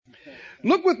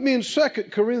Look with me in 2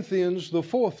 Corinthians, the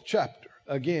 4th chapter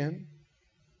again.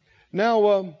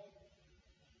 Now,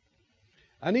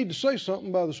 I need to say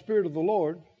something by the Spirit of the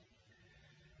Lord.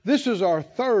 This is our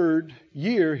 3rd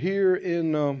year here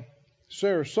in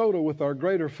Sarasota with our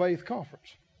Greater Faith Conference.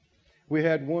 We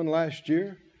had one last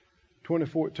year,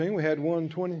 2014. We had one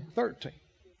 2013.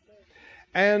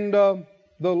 And the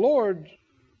Lord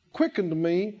quickened to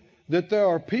me that there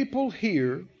are people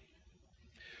here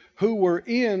who were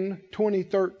in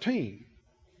 2013.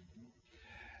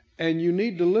 And you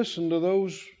need to listen to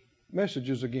those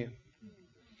messages again.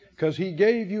 Because He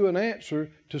gave you an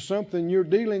answer to something you're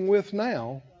dealing with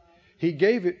now. He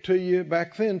gave it to you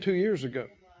back then 2 years ago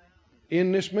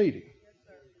in this meeting.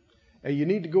 And you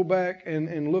need to go back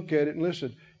and look at it and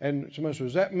listen. And somebody says,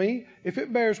 is that me? If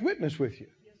it bears witness with you,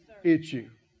 it's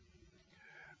you.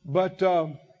 But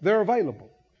they're available.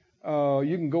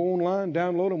 You can go online,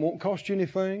 download them, won't cost you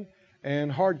anything,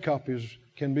 and hard copies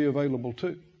can be available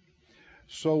too.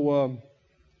 So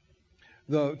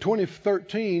the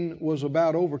 2013 was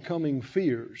about overcoming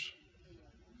fears,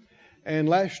 and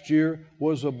last year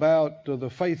was about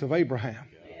the faith of Abraham.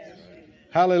 Yes.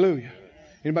 Hallelujah.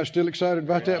 Anybody still excited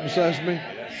about that besides me?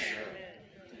 Yes.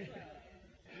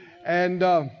 And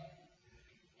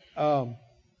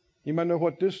you might know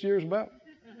what this year is about.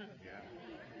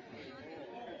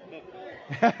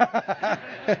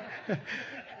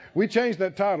 We changed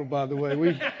that title, by the way.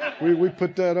 We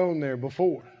put that on there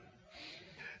before.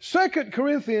 2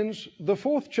 Corinthians, the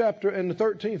 4th chapter and the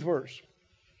 13th verse.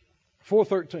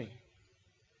 4:13.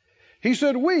 He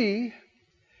said, we,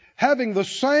 having the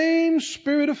same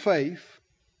spirit of faith,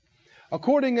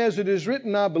 according as it is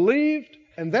written, I believed,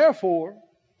 and therefore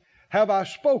have I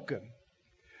spoken.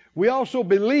 We also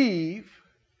believe,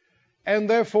 and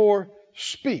therefore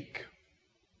speak.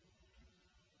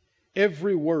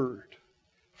 Every word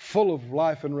full of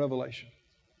life and revelation.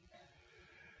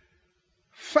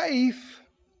 Faith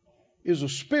is a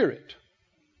spirit,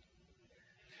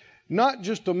 not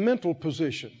just a mental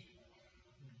position.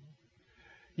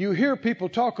 You hear people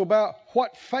talk about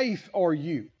what faith are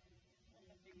you?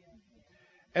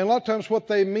 And a lot of times what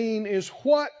they mean is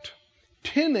what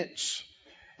tenets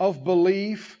of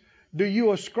belief do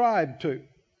you ascribe to?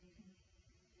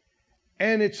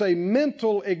 And it's a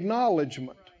mental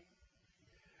acknowledgement.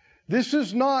 This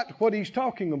is not what he's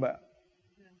talking about.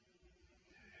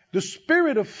 The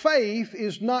spirit of faith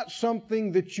is not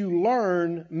something that you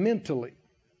learn mentally.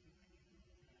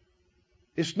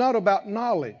 It's not about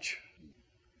knowledge.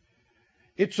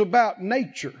 It's about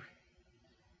nature.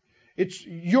 It's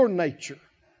your nature,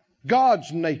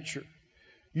 God's nature,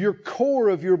 your core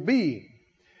of your being.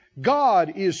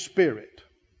 God is spirit.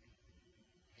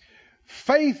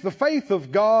 Faith, the faith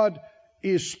of God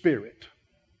is spirit.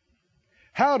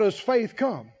 How does faith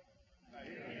come?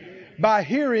 By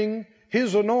hearing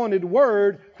His anointed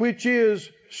word, which is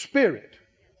spirit.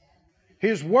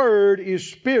 His word is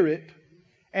spirit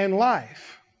and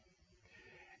life.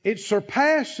 It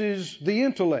surpasses the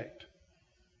intellect.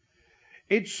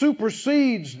 It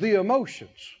supersedes the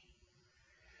emotions.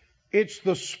 It's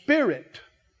the spirit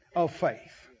of faith.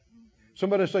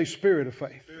 Somebody say spirit of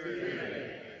faith.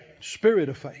 Spirit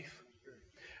of faith.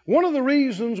 One of the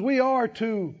reasons we are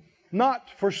to not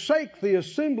forsake the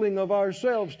assembling of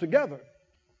ourselves together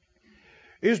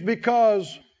is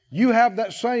because you have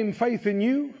that same faith in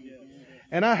you,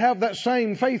 and I have that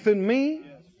same faith in me.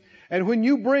 And when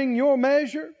you bring your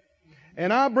measure,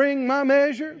 and I bring my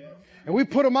measure, and we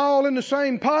put them all in the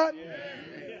same pot,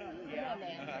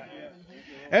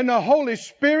 and the Holy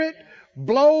Spirit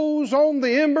blows on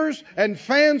the embers and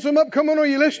fans them up. Come on, are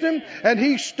you listening? And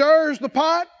He stirs the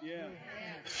pot.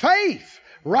 Faith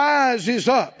rises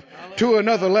up to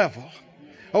another level.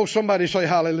 Oh, somebody say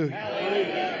hallelujah.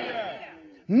 Hallelujah.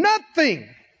 Nothing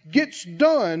gets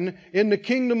done in the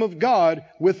kingdom of God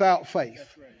without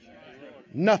faith.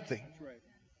 Nothing.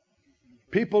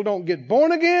 People don't get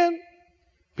born again.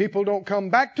 People don't come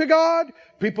back to God.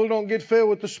 People don't get filled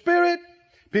with the Spirit.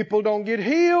 People don't get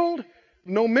healed.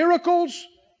 No miracles.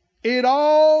 It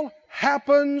all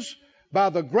happens by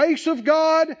the grace of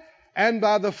God and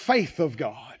by the faith of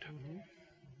God.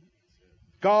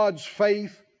 God's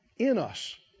faith in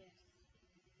us.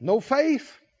 No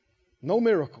faith, no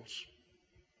miracles.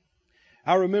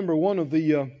 I remember one of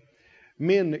the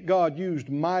men that God used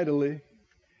mightily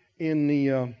in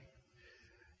the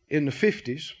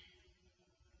 50s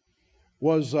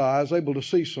was I was able to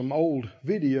see some old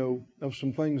video of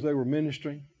some things they were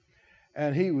ministering,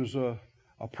 and he was a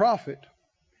prophet.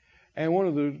 And one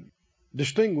of the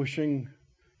distinguishing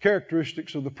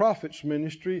characteristics of the prophet's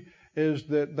ministry is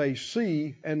that they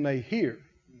see and they hear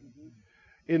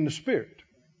in the Spirit.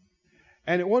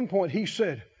 And at one point he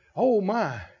said, "Oh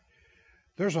my,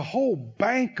 there's a whole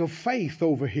bank of faith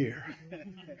over here."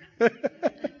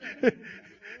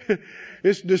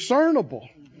 It's discernible.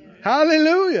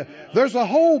 Hallelujah. There's a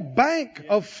whole bank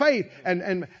of faith.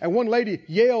 And one lady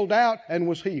yelled out and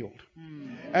was healed.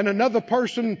 And another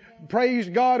person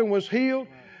praised God and was healed.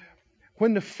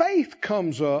 When the faith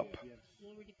comes up,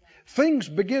 things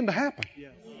begin to happen.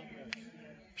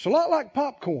 It's a lot like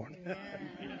popcorn.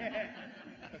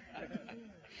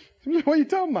 What are you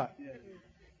talking about?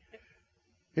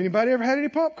 Anybody ever had any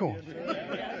popcorn?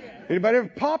 Anybody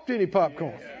ever popped any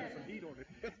popcorn?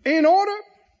 In order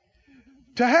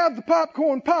to have the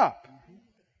popcorn pop,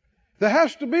 there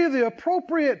has to be the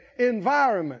appropriate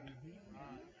environment.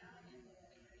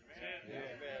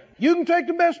 You can take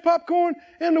the best popcorn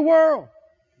in the world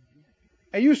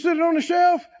and you sit it on the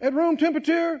shelf at room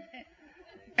temperature,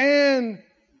 and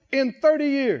in 30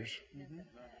 years,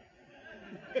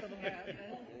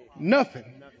 nothing.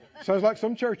 Sounds like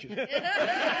some churches.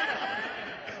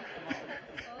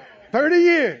 30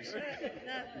 years.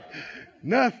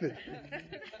 Nothing.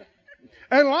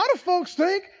 And a lot of folks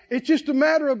think it's just a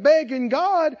matter of begging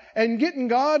God and getting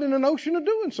God in the notion of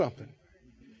doing something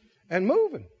and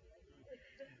moving.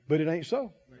 But it ain't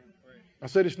so. I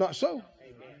said it's not so.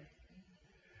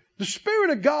 The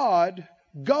Spirit of God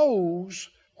goes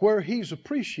where He's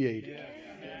appreciated,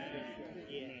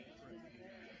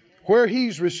 where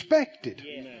He's respected.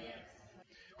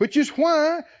 Which is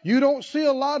why you don't see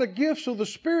a lot of gifts of the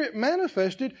Spirit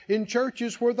manifested in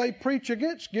churches where they preach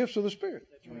against gifts of the Spirit.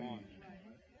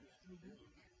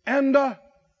 And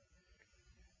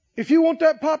if you want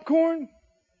that popcorn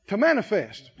to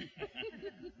manifest,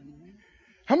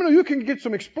 how many of you can get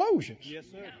some explosions? Yes,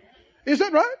 sir. Is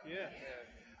that right? Yes.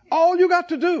 All you got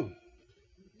to do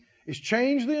is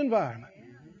change the environment.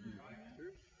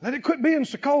 Let it quit being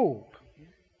so cold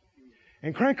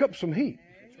and crank up some heat.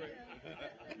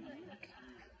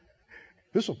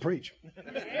 This will preach.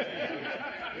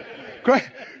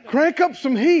 Crank up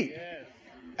some heat.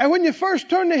 And when you first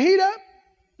turn the heat up,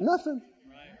 nothing.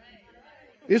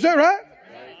 Is that right?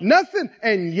 Nothing.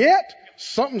 And yet,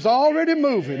 something's already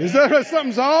moving. Is that right?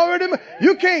 Something's already moving.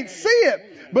 You can't see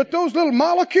it, but those little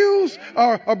molecules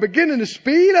are beginning to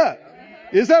speed up.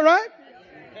 Is that right?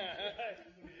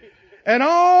 And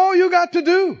all you got to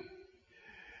do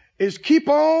is keep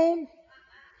on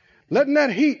letting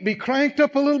that heat be cranked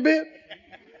up a little bit.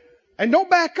 And don't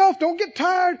back off. Don't get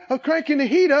tired of cranking the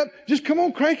heat up. Just come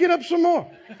on, crank it up some more.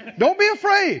 Don't be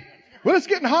afraid. Well, it's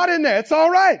getting hot in there. It's all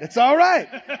right. It's all right.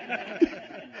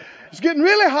 It's getting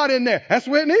really hot in there. That's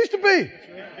where it needs to be.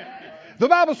 The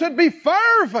Bible said be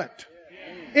fervent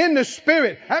in the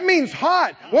Spirit. That means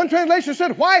hot. One translation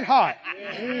said white hot.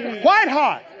 White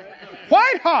hot.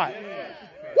 White hot.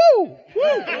 Woo!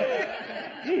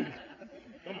 Woo!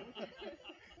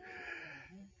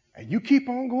 And you keep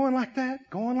on going like that,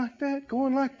 going like that,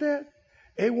 going like that.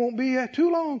 It won't be too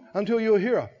long until you'll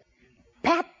hear a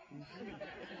pop.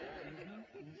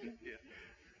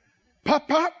 Pop,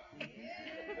 pop.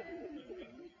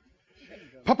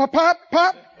 Pop, pop, pop,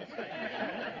 pop.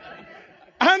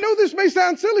 I know this may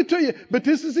sound silly to you, but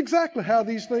this is exactly how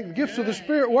these things, gifts of the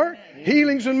Spirit work.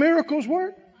 Healings and miracles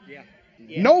work.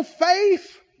 No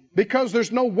faith, because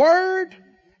there's no word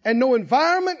and no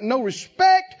environment, no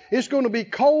respect. It's going to be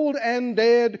cold and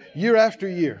dead year after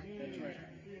year.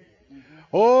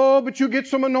 Oh, but you get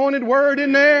some anointed word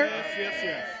in there.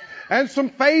 And some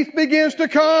faith begins to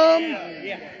come.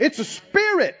 It's a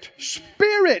spirit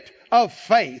of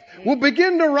faith will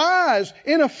begin to rise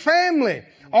in a family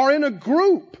or in a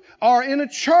group or in a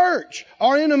church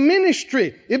or in a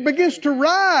ministry. It begins to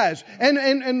rise.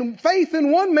 And faith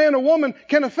in one man or woman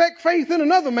can affect faith in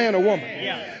another man or woman.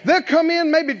 They'll come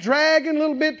in maybe dragging a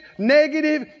little bit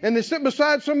negative, and they sit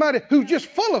beside somebody who's just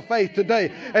full of faith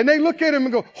today. And they look at him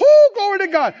and go, "Oh, glory to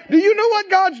God. Do you know what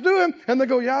God's doing?" And they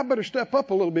go, "Yeah, I better step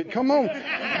up a little bit. Come on.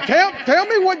 Tell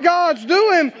me what God's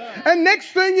doing." And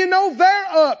next thing you know, they're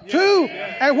up too.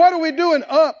 And what are we doing?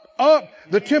 Up.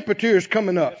 The temperature is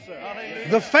coming up.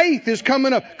 The faith is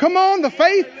coming up. Come on, the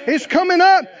faith is coming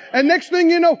up. And next thing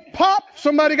you know, pop,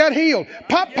 somebody got healed.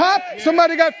 Pop, pop,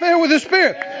 somebody got filled with the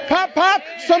Spirit. Pop, pop,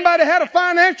 somebody had a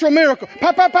financial miracle.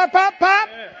 Pop, pop, pop, pop, pop.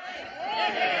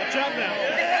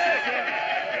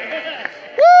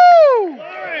 Woo!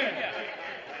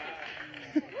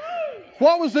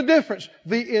 What was the difference?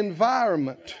 The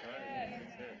environment.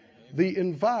 The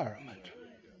environment.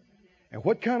 And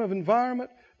what kind of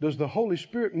environment does the Holy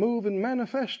Spirit move and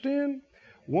manifest in?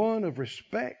 One of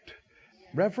respect,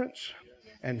 reverence,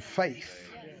 and faith.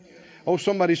 Oh,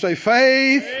 somebody say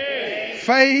faith,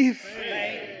 faith,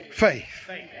 faith.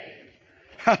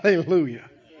 Hallelujah.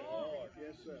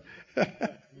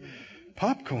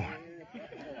 Popcorn.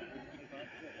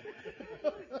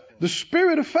 The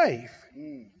spirit of faith.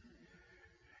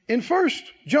 In 1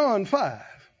 John 5.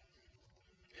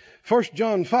 1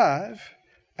 John 5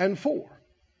 and 4.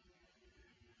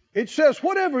 It says,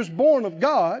 whatever is born of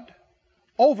God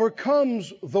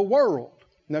overcomes the world.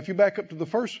 Now, if you back up to the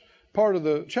first part of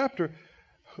the chapter,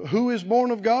 who is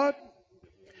born of God?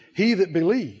 He that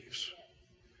believes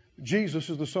Jesus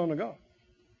is the Son of God.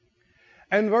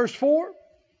 And verse 4,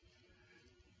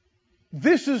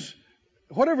 this is,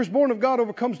 whatever is born of God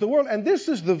overcomes the world. And this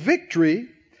is the victory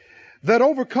that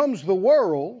overcomes the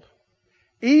world,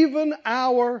 even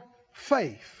our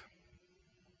faith.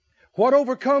 What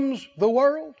overcomes the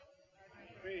world?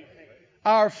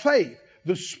 Our faith.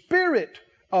 The spirit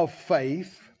of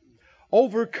faith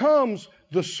overcomes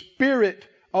the spirit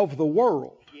of the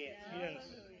world. Yes.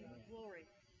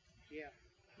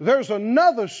 There's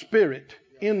another spirit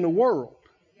in the world,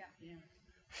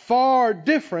 far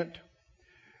different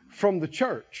from the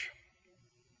church.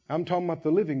 I'm talking about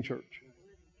the living church.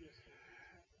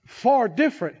 Far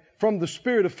different from the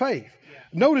spirit of faith.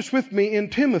 Notice with me in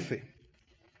Timothy.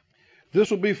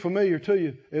 This will be familiar to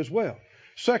you as well.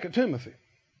 2 Timothy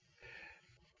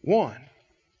 1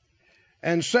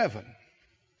 and 7.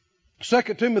 2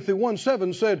 Timothy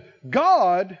 1:7 said,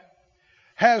 God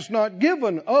has not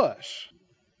given us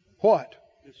what?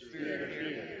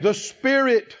 The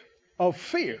spirit of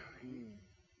fear,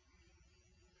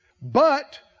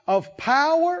 but of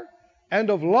power and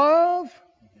of love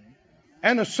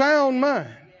and a sound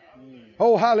mind.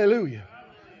 Oh, hallelujah.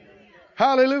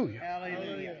 Hallelujah.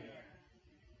 Hallelujah.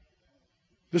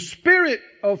 The spirit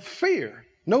of fear.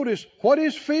 Notice, what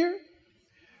is fear?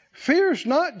 Fear is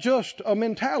not just a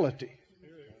mentality.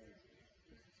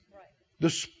 The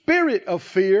spirit of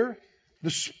fear, the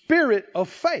spirit of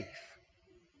faith.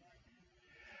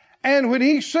 And when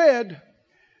he said,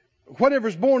 whatever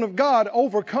is born of God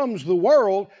overcomes the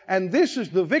world, and this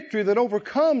is the victory that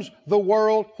overcomes the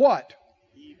world, what?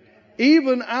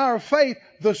 Even our faith.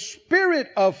 The spirit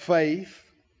of faith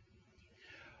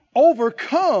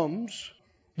overcomes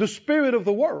the spirit of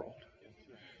the world,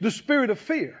 the spirit of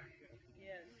fear.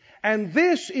 And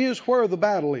this is where the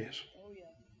battle is.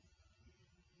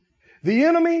 The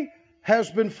enemy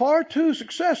has been far too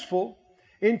successful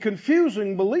in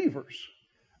confusing believers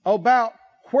about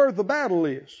where the battle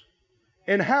is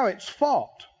and how it's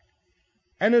fought.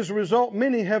 And as a result,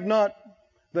 many have not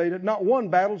won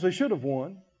battles they should have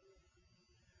won.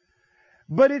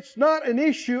 But it's not an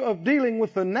issue of dealing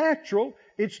with the natural,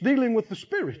 it's dealing with the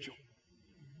spiritual.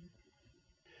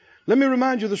 Let me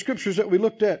remind you of the scriptures that we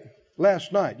looked at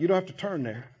last night. You don't have to turn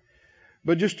there,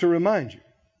 but just to remind you.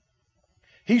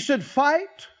 He said,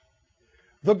 fight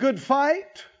the good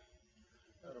fight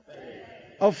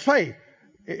of faith.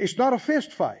 It's not a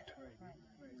fist fight.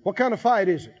 What kind of fight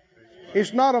is it?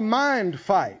 It's not a mind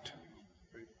fight.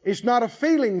 It's not a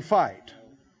feeling fight.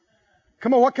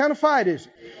 Come on, what kind of fight is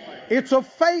it? It's a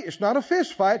faith. It's not a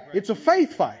fist fight. It's a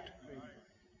faith fight.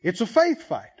 It's a faith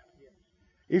fight.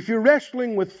 If you're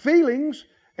wrestling with feelings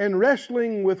and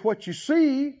wrestling with what you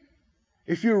see,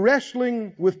 if you're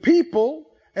wrestling with people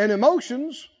and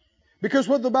emotions, because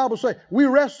what the Bible says, we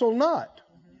wrestle not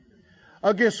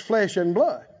against flesh and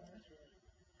blood.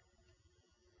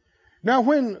 Now,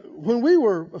 when we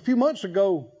were a few months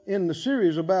ago in the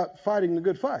series about fighting the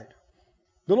good fight,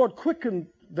 the Lord quickened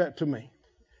that to me.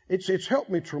 It's helped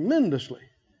me tremendously.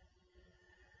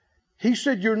 He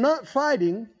said, you're not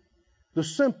fighting the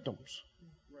symptoms.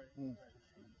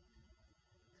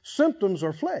 Symptoms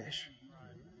are flesh.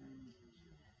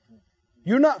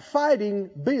 You're not fighting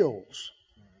bills.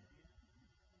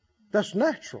 That's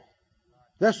natural.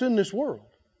 That's in this world.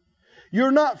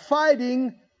 You're not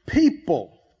fighting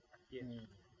people.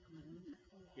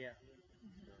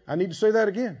 I need to say that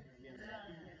again.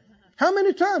 How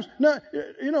many times? Now,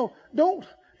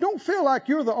 don't feel like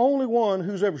you're the only one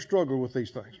who's ever struggled with these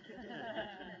things.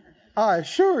 I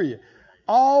assure you,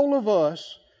 all of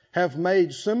us have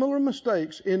made similar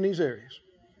mistakes in these areas.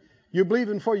 You're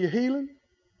believing for your healing.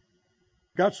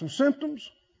 Got some symptoms.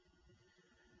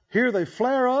 Here they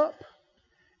flare up.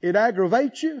 It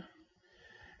aggravates you.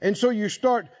 And so you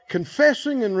start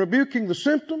confessing and rebuking the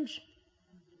symptoms.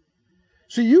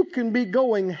 So you can be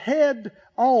going head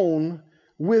on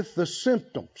with the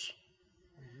symptoms,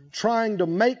 trying to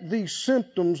make these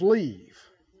symptoms leave,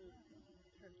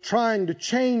 trying to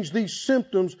change these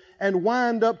symptoms and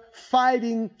wind up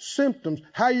fighting symptoms.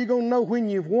 How are you going to know when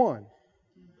you've won?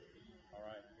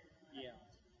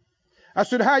 I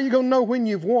said, how are you going to know when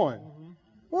you've won?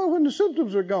 Well, when the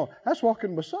symptoms are gone. That's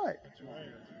walking by sight.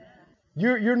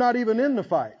 You're not even in the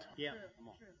fight. Yeah.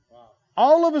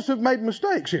 All of us have made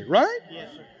mistakes here, right? Yes,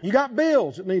 sir. You got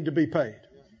bills that need to be paid.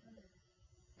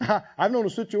 I've known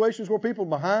of situations where people are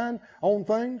behind on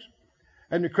things,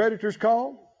 and the creditors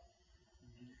call,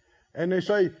 and they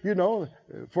say,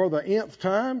 for the nth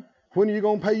time, when are you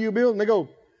going to pay your bill? And they go,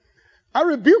 I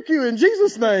rebuke you in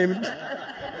Jesus' name.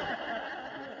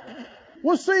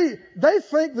 Well, see, they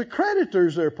think the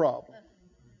creditor's their problem.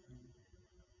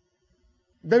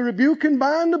 They rebuke and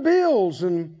bind the bills.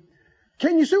 And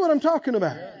can you see what I'm talking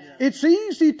about? It's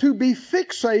easy to be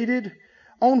fixated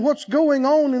on what's going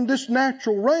on in this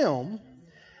natural realm.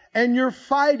 And you're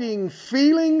fighting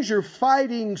feelings, you're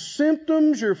fighting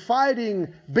symptoms, you're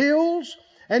fighting bills.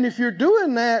 And if you're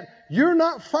doing that, you're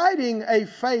not fighting a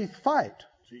faith fight.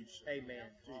 Amen.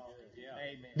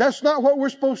 That's not what we're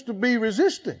supposed to be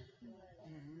resisting.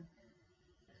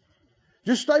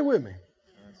 Just stay with me.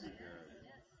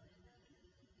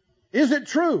 Is it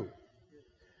true?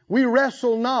 We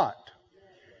wrestle not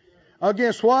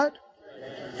against what?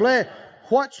 Flesh.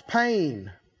 What's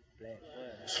pain?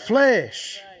 It's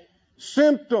flesh.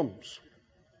 Symptoms.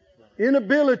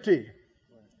 Inability.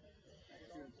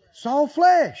 It's all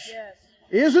flesh. Yes.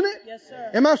 Isn't it? Yes,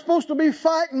 sir. Am I supposed to be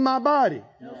fighting my body?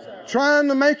 No, sir. Trying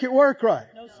to make it work right?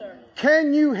 No, sir.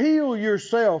 Can you heal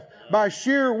yourself by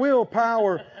sheer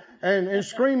willpower and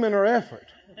screaming or effort?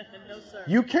 No, sir.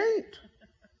 You can't.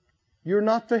 You're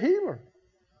not the healer.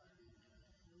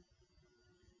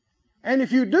 And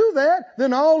if you do that,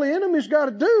 then all the enemy's got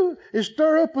to do is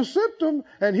stir up a symptom,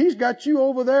 and he's got you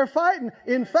over there fighting.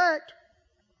 In fact,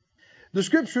 the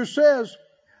Scripture says,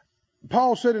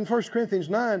 Paul said in 1 Corinthians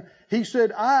 9, he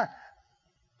said, I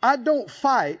don't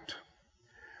fight,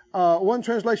 one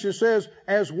translation says,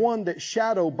 as one that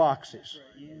shadow boxes.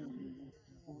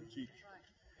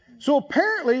 So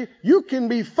apparently, you can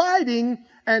be fighting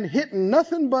and hitting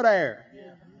nothing but air.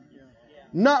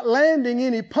 Not landing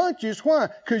any punches. Why?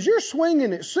 Because you're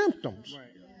swinging at symptoms.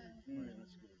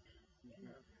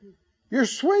 You're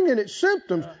swinging at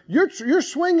symptoms. You're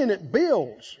swinging at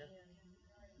bills.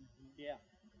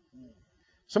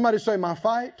 Somebody say, my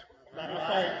fight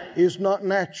is not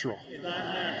natural.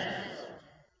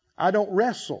 I don't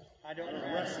wrestle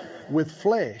with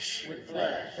flesh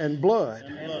and blood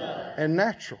and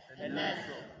natural.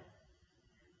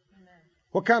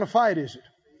 What kind of fight is it?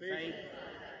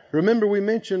 Remember, we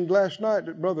mentioned last night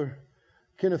that Brother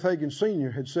Kenneth Hagin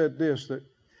Sr. had said this, that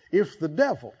if the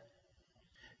devil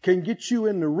can get you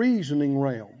in the reasoning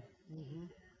realm,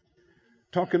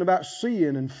 talking about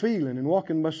seeing and feeling and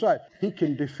walking by sight, he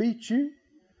can defeat you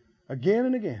again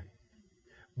and again.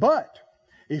 But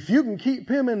if you can keep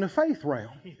him in the faith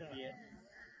realm,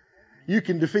 you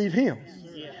can defeat him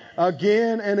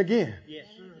again and again.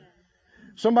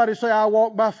 Somebody say, I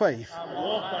walk by faith.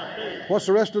 What's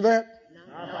the rest of that?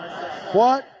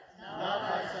 What?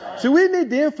 See, we need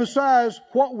to emphasize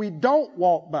what we don't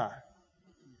walk by.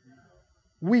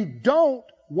 We don't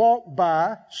walk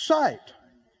by sight.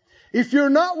 If you're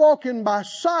not walking by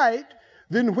sight,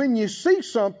 then when you see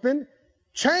something,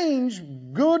 change,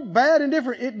 good, bad, and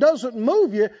different, it doesn't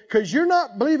move you because you're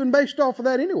not believing based off of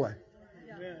that anyway.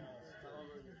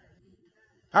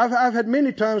 I've had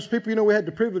many times people, we had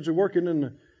the privilege of working in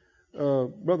the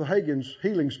Brother Hagin's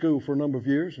healing school for a number of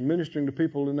years and ministering to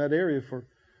people in that area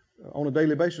on a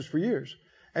daily basis for years.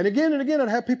 And again, I'd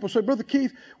have people say, Brother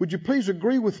Keith, would you please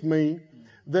agree with me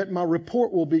that my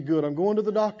report will be good? I'm going to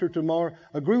the doctor tomorrow.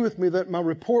 Agree with me that my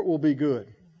report will be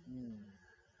good.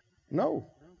 No.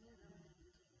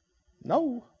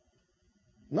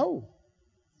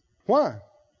 Why?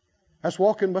 That's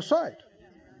walking by sight.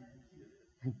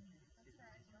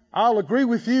 I'll agree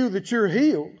with you that you're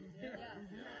healed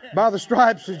by the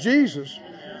stripes of Jesus,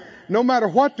 no matter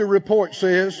what the report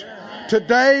says,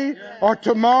 today or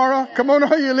tomorrow. Come on,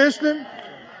 are you listening?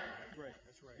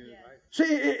 See,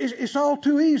 it's all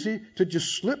too easy to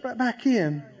just slip right back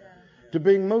in to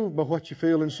being moved by what you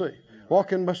feel and see.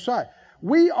 Walking by sight.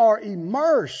 We are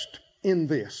immersed in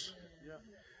this.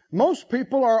 Most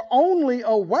people are only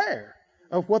aware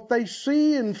of what they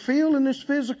see and feel in this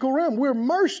physical realm. We're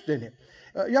immersed in it.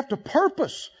 You have to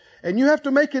purpose and you have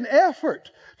to make an effort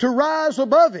to rise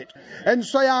above it and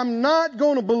say, I'm not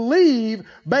going to believe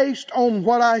based on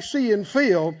what I see and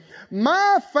feel.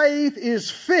 My faith is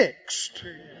fixed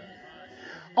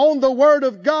on the Word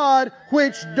of God,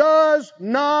 which does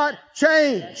not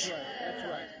change.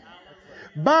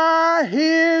 By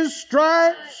His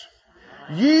stripes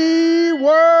ye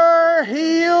were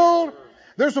healed.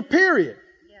 There's a period.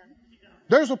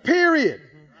 There's a period.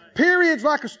 Period's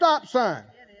like a stop sign.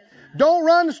 Don't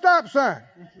run the stop sign.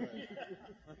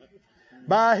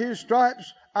 By His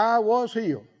stripes I was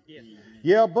healed.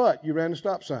 Yeah, but you ran the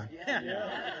stop sign.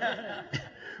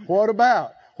 What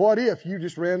about? What if you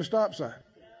just ran the stop sign?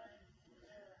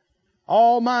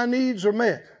 All my needs are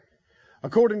met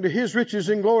according to His riches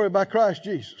in glory by Christ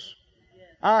Jesus.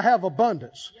 I have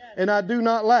abundance and I do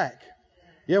not lack.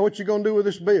 Yeah, what you going to do with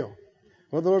this bill?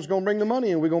 Well, the Lord's going to bring the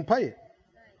money and we're going to pay it.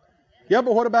 Yeah,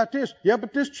 but what about this? Yeah,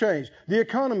 but this changed. The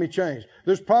economy changed.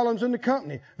 There's problems in the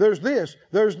company. There's this.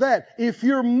 There's that. If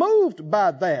you're moved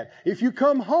by that, if you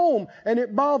come home and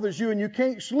it bothers you and you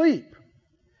can't sleep,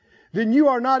 then you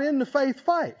are not in the faith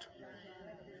fight.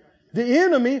 The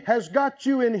enemy has got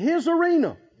you in his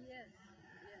arena.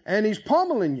 And he's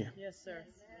pummeling you. Yes, sir.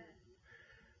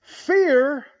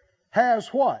 Fear has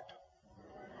what?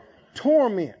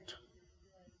 Torment.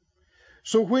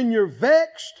 So when you're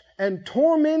vexed and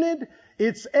tormented,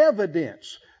 it's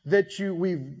evidence that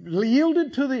we've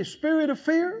yielded to the spirit of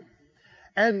fear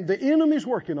and the enemy's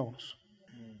working on us.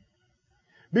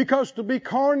 Because to be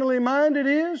carnally minded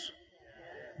is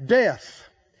death.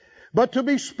 But to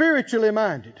be spiritually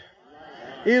minded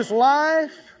is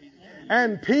life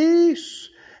and peace,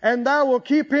 and thou will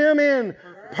keep him in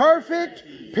perfect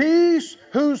peace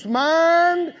whose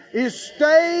mind is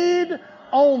stayed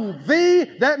on thee.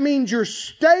 That means you're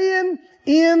staying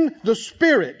in the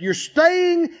Spirit. You're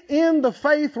staying in the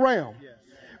faith realm.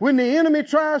 When the enemy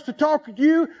tries to talk to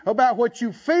you about what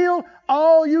you feel,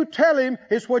 all you tell him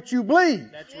is what you believe.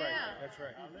 That's right. That's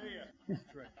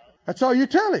right. That's all you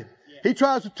tell him. He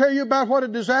tries to tell you about what a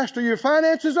disaster your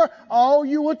finances are. All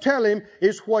you will tell him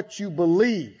is what you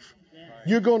believe.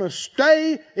 You're going to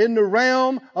stay in the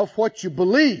realm of what you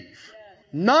believe.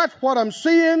 Not what I'm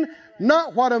seeing,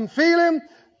 not what I'm feeling.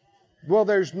 Well,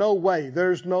 there's no way.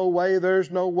 There's no way.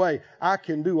 There's no way. I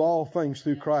can do all things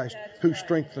through Christ who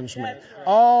strengthens me.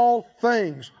 All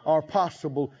things are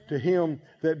possible to him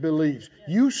that believes.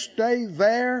 You stay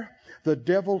there, the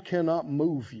devil cannot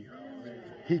move you.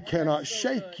 He cannot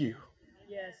shake you.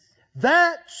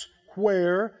 That's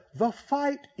where the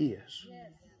fight is.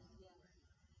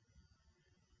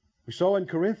 We saw in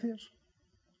Corinthians,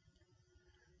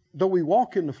 though we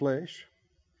walk in the flesh,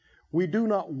 we do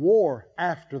not war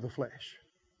after the flesh.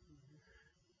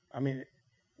 I mean,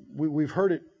 we've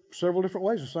heard it several different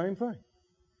ways, the same thing.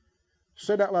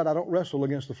 Say it out loud, I don't wrestle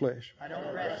against the flesh. I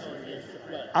don't wrestle against the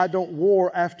flesh. I don't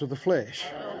war after the flesh.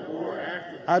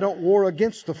 I don't war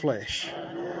against the flesh.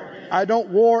 I don't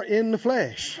war in the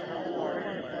flesh.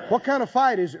 What kind of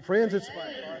fight is it, friends?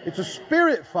 It's a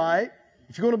spirit fight.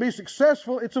 If you're going to be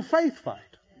successful, it's a faith fight.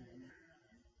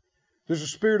 There's a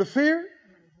spirit of fear.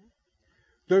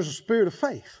 There's a spirit of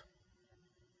faith.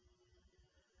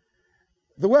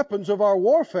 The weapons of our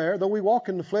warfare, though we walk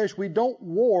in the flesh, we don't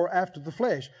war after the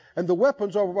flesh. And the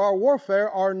weapons of our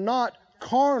warfare are not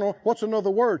carnal. What's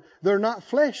another word? They're not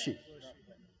fleshy.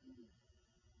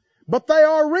 But they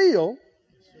are real.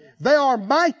 They are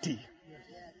mighty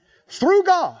through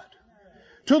God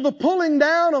to the pulling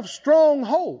down of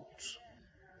strongholds.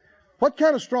 What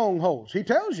kind of strongholds? He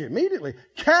tells you immediately.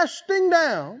 Casting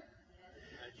down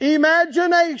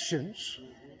imaginations.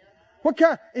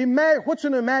 What's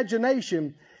an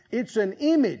imagination? It's an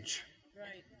image.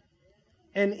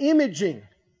 And imaging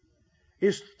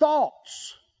is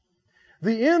thoughts.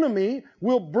 The enemy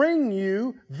will bring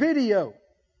you video.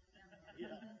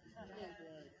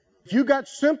 If you got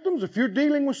symptoms, if you're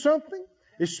dealing with something,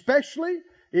 especially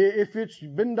if it's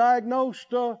been diagnosed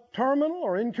terminal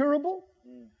or incurable,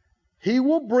 he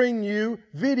will bring you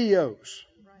videos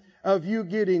of you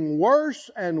getting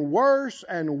worse and worse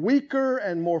and weaker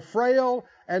and more frail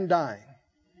and dying.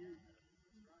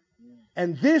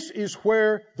 And this is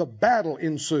where the battle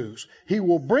ensues. He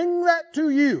will bring that to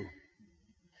you.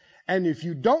 And if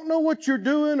you don't know what you're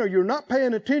doing or you're not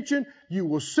paying attention, you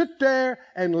will sit there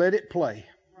and let it play.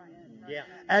 Yeah.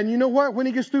 And you know what? When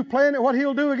he gets through playing it, what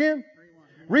he'll do again?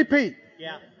 Repeat.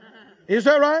 Yeah. Is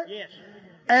that right? Yes.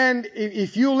 And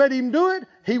if you let him do it,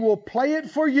 he will play it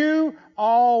for you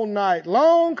all night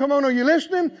long. Come on, are you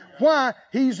listening? Why?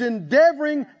 He's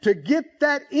endeavoring to get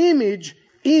that image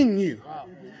in you.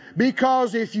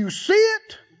 Because if you see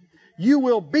it, you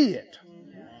will be it.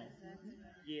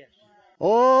 Yes.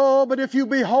 Oh, but if you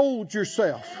behold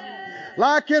yourself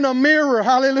like in a mirror,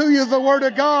 hallelujah, the Word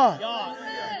of God.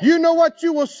 You know what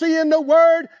you will see in the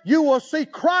Word? You will see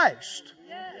Christ.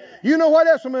 You know what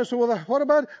else? Somebody said, well, what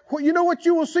about it? You know what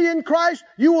you will see in Christ?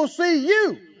 You will see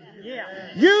you. Yeah.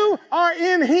 You are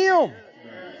in Him.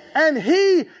 And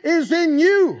He is in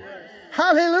you.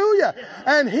 Hallelujah.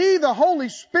 And He, the Holy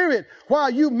Spirit,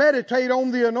 while you meditate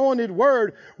on the anointed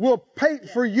Word, will paint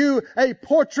for you a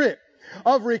portrait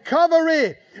of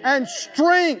recovery and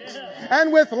strength.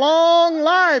 And with long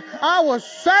life, I will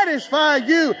satisfy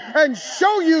you and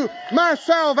show you my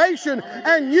salvation.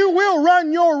 And you will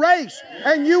run your race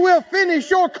and you will finish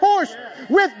your course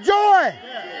with joy.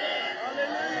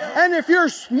 And if you're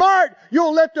smart,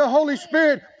 you'll let the Holy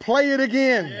Spirit play it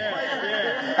again.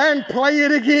 And play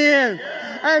it again.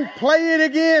 And play it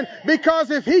again.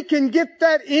 Because if He can get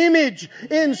that image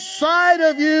inside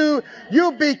of you,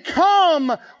 you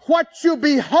become what you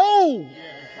behold.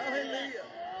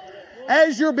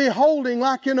 As you're beholding,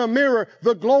 like in a mirror,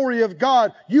 the glory of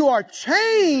God, you are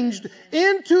changed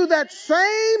into that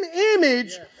same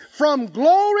image from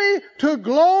glory to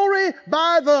glory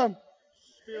by the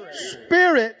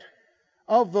Spirit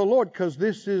of the Lord. Because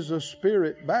this is a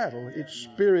spirit battle. It's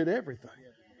spirit everything.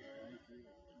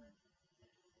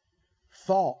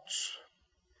 Thoughts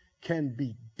can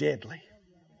be deadly.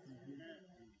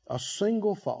 A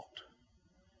single thought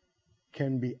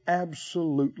can be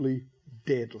absolutely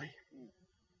deadly.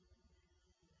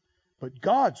 But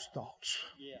God's thoughts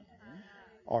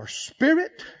are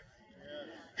spirit.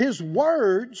 His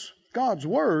words, God's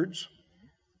words,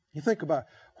 you think about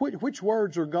which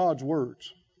words are God's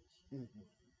words?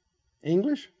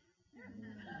 English?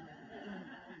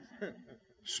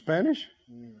 Spanish?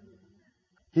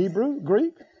 Hebrew?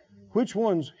 Greek? Which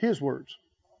one's His words?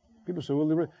 People say,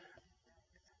 well,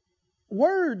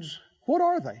 words, what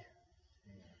are they?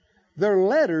 They're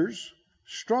letters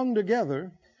strung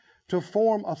together to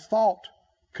form a thought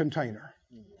container,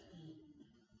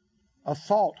 a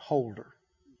thought holder.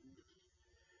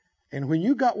 And when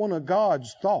you got one of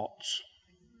God's thoughts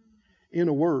in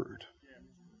a word,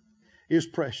 it's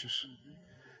precious.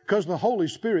 Because the Holy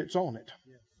Spirit's on it.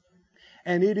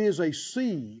 And it is a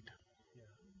seed.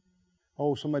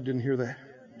 Oh, somebody didn't hear that.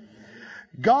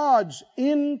 God's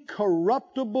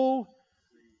incorruptible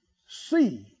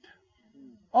seed.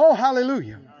 Oh,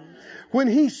 hallelujah. When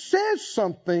He says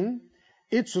something,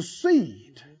 it's a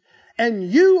seed. And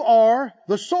you are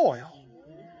the soil.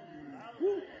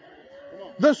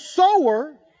 The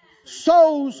sower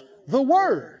sows the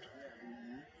word.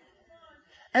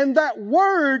 And that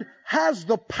word has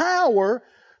the power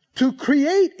to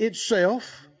create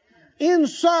itself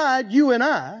inside you and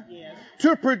I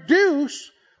to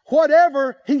produce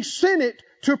whatever He sent it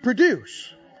to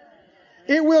produce.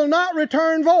 It will not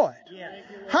return void.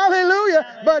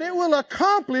 Hallelujah. But it will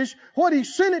accomplish what He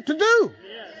sent it to do.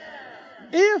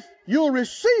 If you'll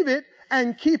receive it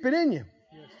and keep it in you.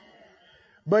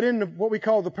 But in what we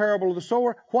call the parable of the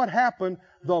sower, what happened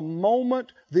the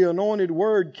moment the anointed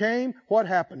word came? What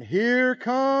happened? Here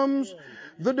comes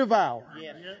the devourer.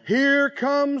 Here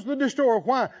comes the destroyer.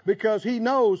 Why? Because he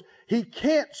knows he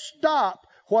can't stop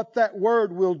what that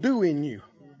word will do in you.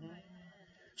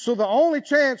 So the only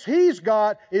chance he's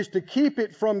got is to keep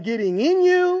it from getting in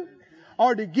you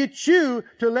or to get you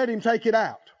to let him take it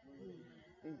out.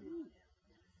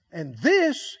 And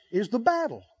this is the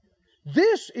battle.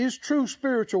 This is true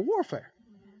spiritual warfare.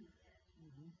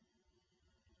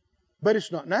 But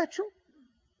it's not natural.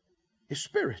 It's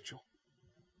spiritual.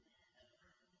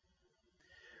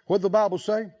 What did the Bible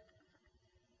say?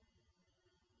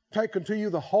 Take unto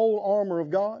you the whole armor of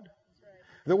God,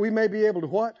 that we may be able to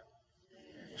what?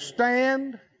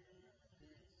 Stand.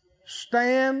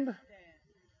 Stand.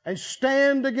 And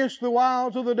stand against the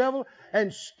wiles of the devil.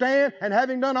 And stand. And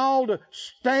having done all to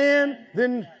stand,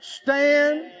 then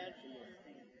stand.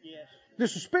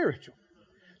 This is spiritual.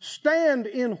 Stand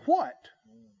in what?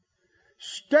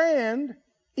 Stand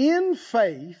in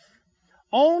faith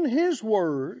on His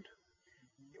Word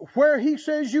where He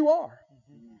says you are.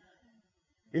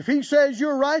 If He says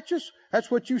you're righteous, that's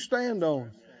what you stand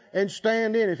on and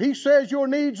stand in. If He says your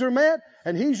needs are met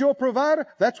and He's your provider,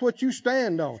 that's what you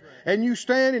stand on and you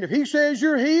stand in. If He says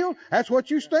you're healed, that's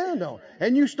what you stand on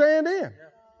and you stand in.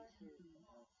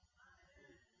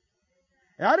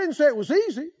 And I didn't say it was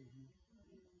easy.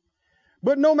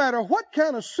 But no matter what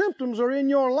kind of symptoms are in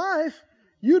your life,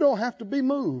 you don't have to be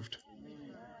moved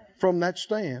from that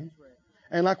stand.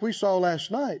 And like we saw last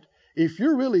night, if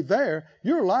you're really there,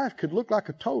 your life could look like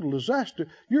a total disaster.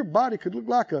 Your body could look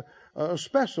like a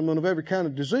specimen of every kind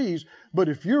of disease. But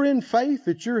if you're in faith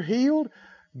that you're healed,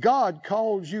 God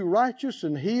calls you righteous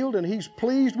and healed, and He's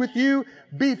pleased with you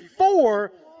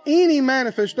before any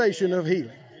manifestation of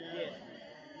healing.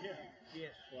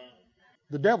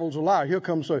 The devil's a liar. He'll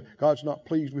come and say, God's not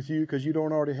pleased with you because you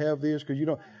don't already have this, because you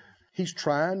don't. He's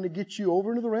trying to get you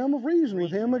over into the realm of reason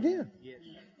with Him again.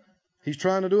 He's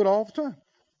trying to do it all the time.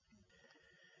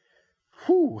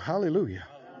 Whew, hallelujah.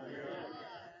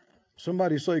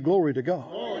 Somebody say glory to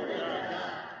God.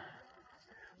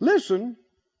 Listen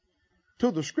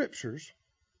to the Scriptures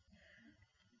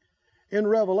in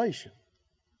Revelation.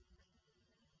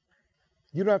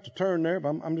 You don't have to turn there,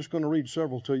 but I'm just going to read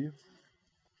several to you.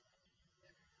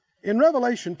 In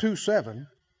Revelation 2:7,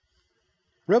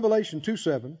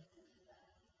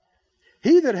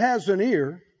 he that has an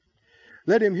ear,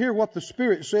 let him hear what the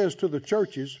Spirit says to the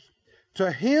churches. To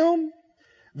him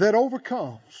that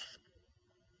overcomes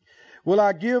will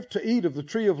I give to eat of the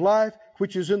tree of life,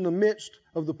 which is in the midst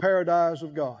of the paradise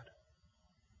of God.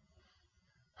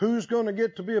 Who's going to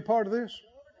get to be a part of this?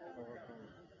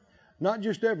 Not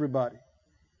just everybody.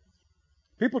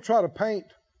 People try to paint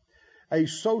a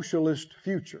socialist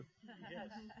future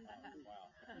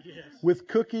with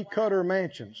cookie cutter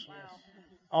mansions.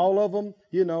 All of them,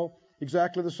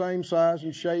 exactly the same size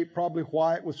and shape, probably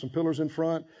white with some pillars in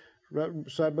front,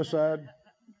 side by side.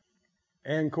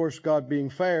 And of course, God being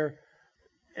fair,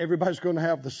 everybody's going to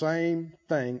have the same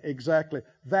thing exactly.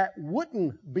 That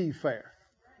wouldn't be fair.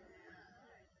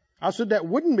 I said that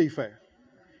wouldn't be fair.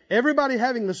 Everybody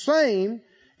having the same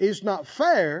is not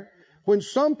fair when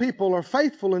some people are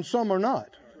faithful and some are not.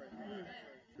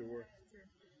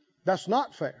 That's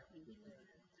not fair.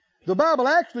 The Bible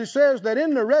actually says that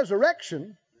in the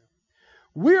resurrection,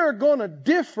 we are going to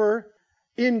differ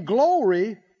in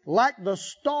glory like the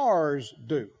stars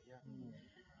do.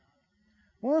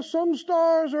 Well, some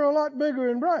stars are a lot bigger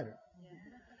and brighter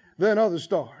than other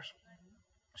stars.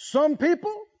 Some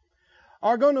people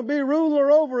are going to be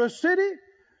ruler over a city,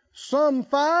 some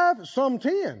 5, some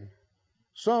 10,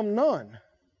 some none.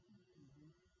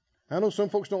 I know some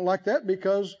folks don't like that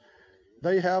because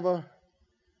they have a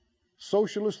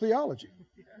socialist theology.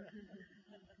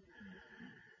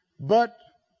 But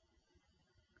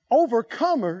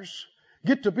overcomers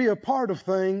get to be a part of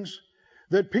things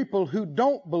that people who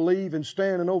don't believe and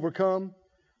stand and overcome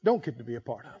don't get to be a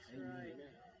part of.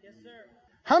 Yes, sir.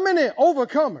 How many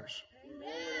overcomers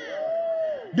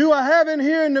do I have in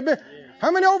here in the How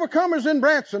many overcomers in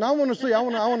Branson? I want to see. I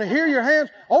want to hear your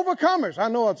hands. Overcomers. I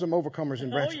know some overcomers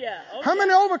in Branson. Oh, yeah. Oh, How yeah.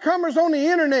 many overcomers on the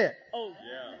internet? Oh,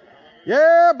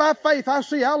 Yeah, by faith, I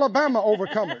see Alabama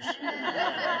overcomers.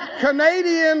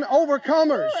 Canadian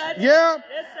overcomers. Yeah. Yes,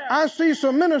 sir. I see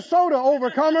some Minnesota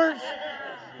overcomers.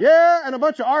 Yeah, and a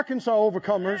bunch of Arkansas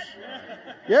overcomers.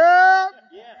 Yeah.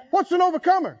 What's an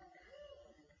overcomer?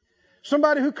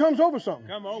 Somebody who comes over something.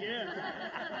 Come over.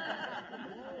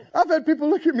 I've had people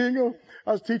look at me and go,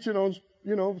 I was teaching on,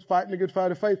 fighting a good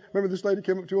fight of faith. Remember this lady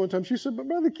came up to me one time. She said, but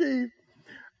Brother Keith,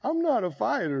 I'm not a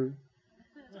fighter.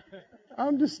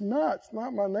 I'm just not. It's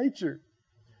not my nature.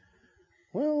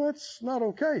 Well, that's not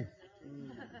okay.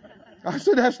 I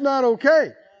said, that's not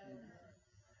okay.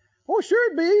 Oh, sure,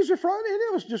 it'd be easier for any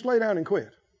of us to just lay down and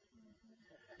quit.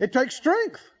 It takes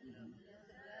strength.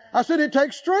 I said, it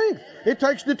takes strength. It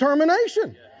takes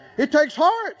determination. It takes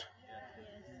heart.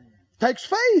 It takes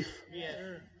faith.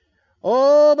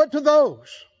 Oh, but to those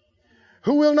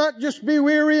who will not just be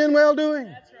weary in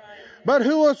well-doing, but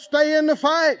who will stay in the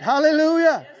fight.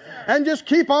 Hallelujah. And just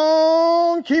keep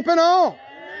on keeping on.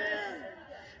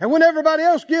 And when everybody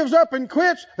else gives up and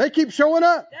quits, they keep showing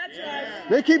up.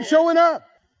 They keep showing up.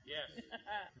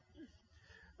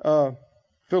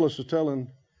 Phyllis was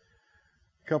telling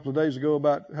a couple of days ago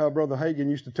about how Brother Hagin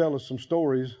used to tell us some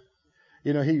stories.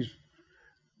 He's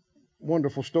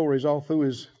wonderful stories all through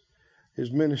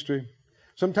his ministry.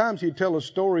 Sometimes he'd tell us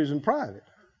stories in private.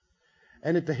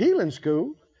 And at the healing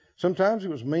school, sometimes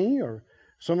it was me or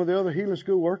some of the other healing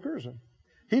school workers, and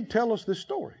he'd tell us this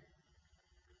story.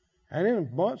 And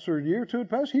in months or a year or two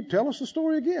had passed, he'd tell us the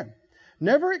story again.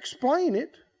 Never explain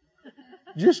it,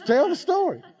 just tell the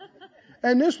story.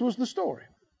 And this was the story.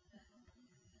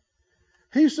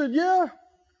 He said, yeah.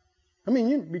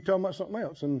 You'd be talking about something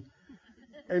else. And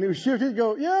he was shifted. He'd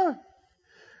go, yeah,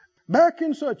 back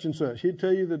in such and such. He'd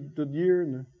tell you the year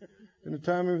and the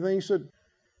time and everything. He said,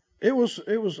 it was.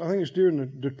 I think it's during the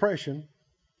Depression.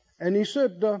 And he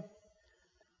said,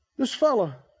 this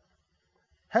fella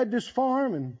had this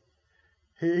farm and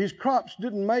his crops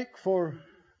didn't make for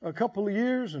a couple of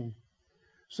years, and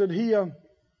said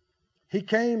he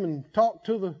came and talked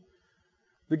to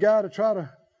the guy to try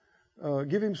to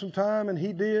give him some time, and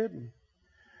he did. And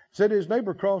said his neighbor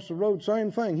across the road,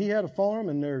 same thing. He had a farm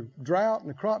and there drought and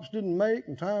the crops didn't make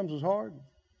and times was hard.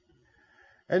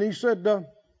 And he said,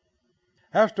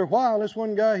 after a while, this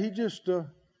one guy, he just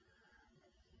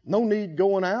no need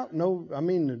going out.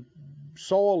 The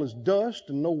soil is dust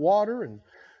and no water and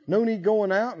no need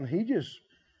going out. And he just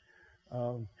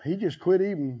quit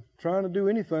even trying to do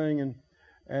anything.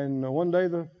 And one day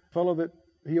the fellow that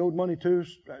he owed money to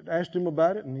asked him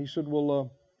about it. And he said,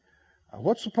 well,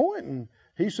 what's the point? And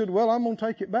he said, well, I'm going to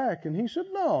take it back. And he said,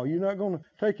 no, you're not going to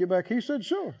take it back. He said,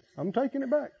 sure, I'm taking it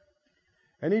back.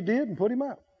 And he did and put him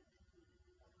out.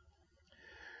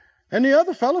 And the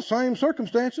other fellow, same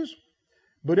circumstances.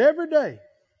 But every day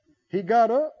he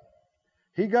got up,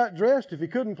 he got dressed. If he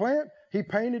couldn't plant, he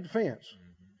painted the fence.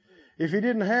 If he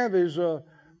didn't have his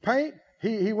paint,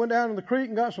 he went down to the creek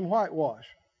and got some whitewash.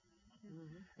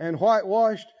 And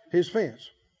whitewashed his fence.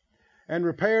 And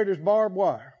repaired his barbed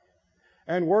wire.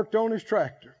 And worked on his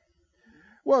tractor.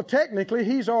 Well, technically,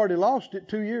 he's already lost it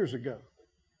 2 years ago.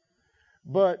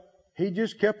 But he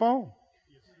just kept on.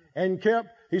 And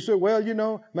he said, well,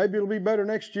 maybe it'll be better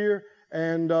next year.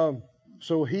 And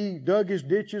so he dug his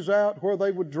ditches out where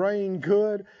they would drain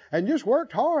good. And just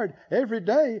worked hard every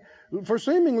day for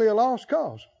seemingly a lost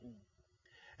cause.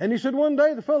 And he said one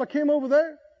day the fellow came over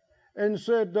there and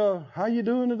said, how you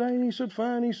doing today? And he said,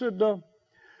 fine. He said,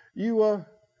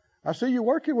 I see you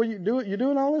working. Well, you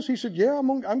doing all this? He said, yeah,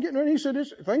 I'm getting ready. He said,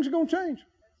 things are going to change.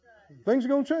 Things are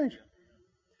going to change.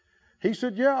 He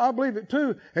said, yeah, I believe it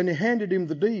too. And he handed him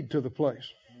the deed to the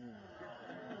place.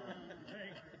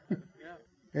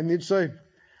 And he'd say,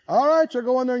 all right, so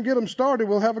go in there and get them started.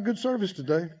 We'll have a good service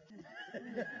today.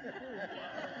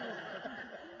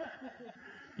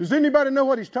 Does anybody know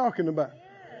what he's talking about?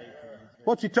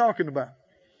 What's he talking about?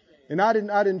 And I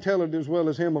didn't tell it as well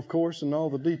as him, of course, and all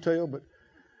the detail, but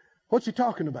what's he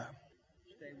talking about?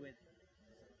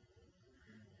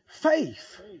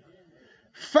 Faith.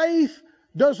 Faith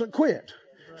doesn't quit.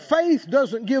 Faith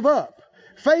doesn't give up.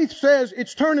 Faith says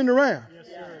it's turning around.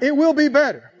 It will be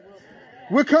better.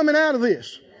 We're coming out of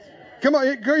this. Come on,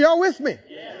 are y'all with me?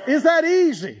 Is that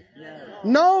easy?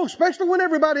 No, especially when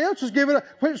everybody else is giving up.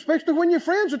 Especially when your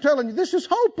friends are telling you, this is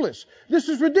hopeless. This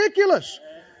is ridiculous.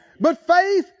 But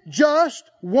faith just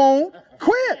won't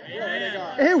quit.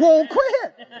 It won't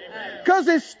quit. Because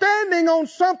it's standing on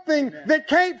something that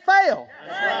can't fail.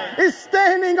 It's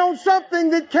standing on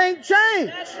something that can't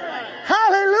change.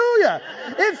 Hallelujah.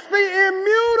 It's the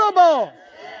immutable,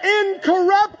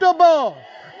 incorruptible,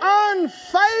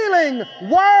 unfailing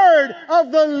Word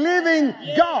of the living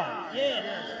God.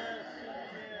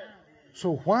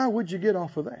 So why would you get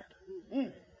off of that?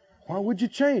 Why would you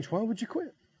change? Why would you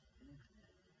quit?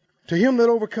 To him that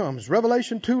overcomes.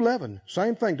 Revelation 2:11,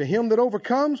 same thing. To him that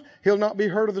overcomes, he'll not be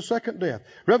hurt of the second death.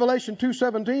 Revelation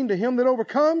 2:17, to him that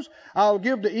overcomes, I'll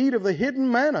give to eat of the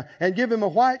hidden manna and give him a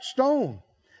white stone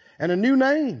and a new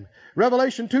name.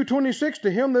 Revelation 2:26, to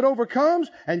him that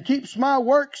overcomes and keeps my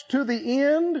works to the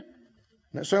end. Doesn't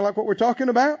that sound like what we're talking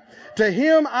about? To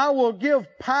him I will give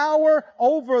power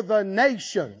over the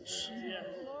nations.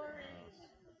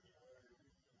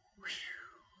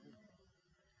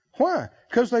 Why?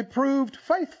 Because they proved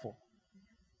faithful.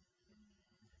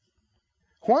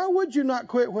 Why would you not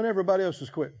quit when everybody else is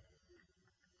quitting?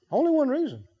 Only one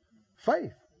reason.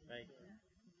 Faith.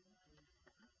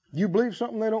 You believe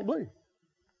something they don't believe.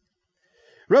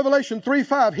 Revelation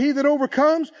 3:5, he that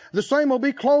overcomes, the same will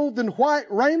be clothed in white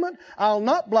raiment. I'll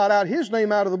not blot out his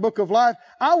name out of the book of life.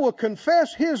 I will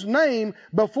confess his name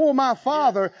before my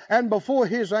Father and before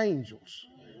his angels.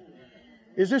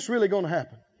 Is this really going to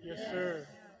happen? Yes, sir.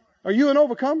 Are you an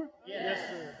overcomer? Yes,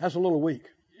 sir. That's a little weak.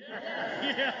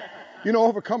 Yeah. You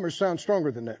know, overcomers sound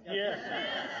stronger than that. Yeah.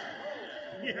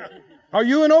 Yeah. Are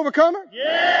you an overcomer?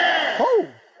 Yeah. Oh.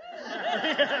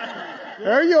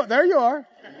 There you are.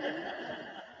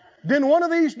 Then one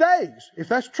of these days, if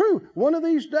that's true, one of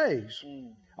these days,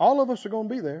 all of us are going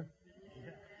to be there.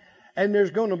 And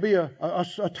there's going to be a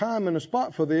time and a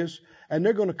spot for this, and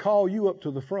they're going to call you up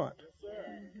to the front.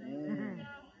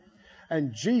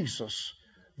 And Jesus,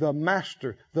 the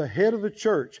master, the head of the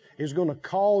church, is going to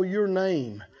call your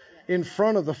name in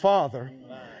front of the Father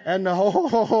and the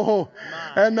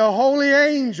holy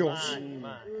angels.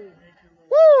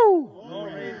 Woo!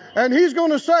 And he's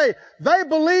going to say, they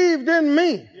believed in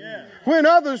me when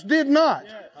others did not.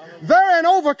 They're an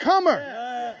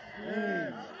overcomer.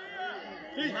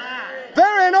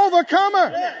 They're an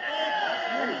overcomer.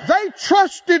 They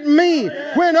trusted me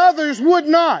when others would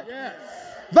not.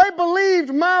 They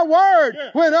believed my word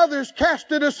when others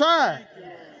cast it aside.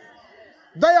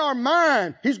 They are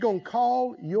mine. He's going to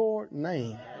call your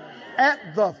name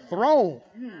at the throne.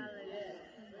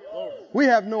 We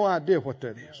have no idea what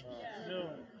that is.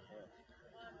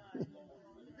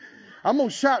 I'm going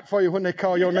to shout for you when they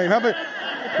call your name. How about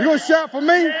you going to shout for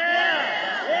me?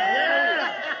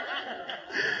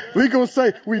 We're going to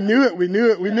say, we knew it, we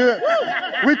knew it, we knew it.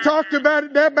 We talked about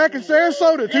it back in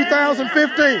Sarasota,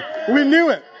 2015. We knew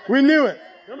it. We knew it.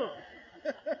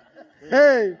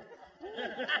 Hey.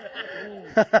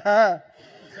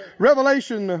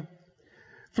 Revelation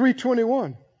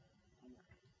 3:21.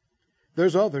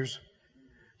 There's others.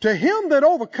 To him that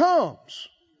overcomes,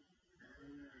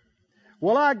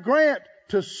 will I grant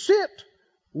to sit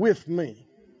with me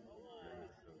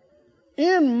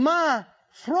in my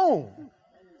throne,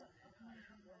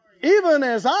 even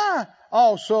as I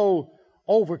also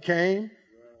overcame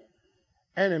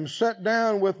and am set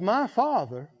down with my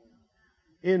Father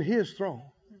in His throne.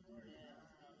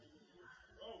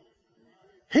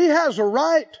 He has a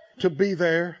right to be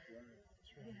there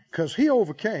because He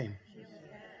overcame.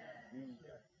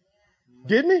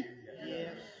 Didn't He?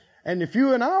 Yes. And if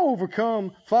you and I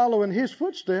overcome following His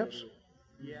footsteps,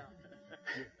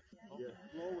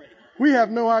 we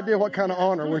have no idea what kind of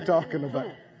honor we're talking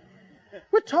about.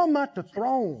 We're talking about the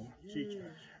throne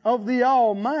of the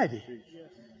Almighty,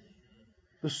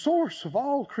 the source of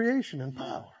all creation and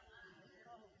power.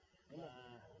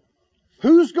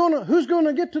 Who's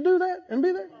gonna get to do that and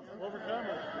be there?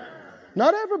 Overcomers.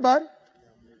 Not everybody.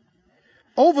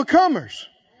 Overcomers.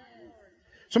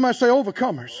 Somebody say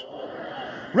overcomers.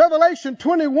 Revelation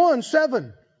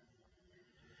 21:7.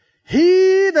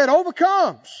 He that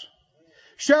overcomes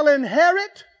shall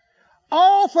inherit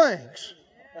all things.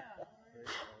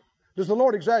 Does the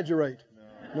Lord exaggerate?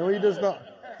 No, He does not.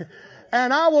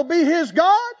 And I will be His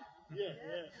God,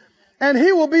 and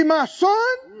He will be my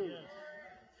son.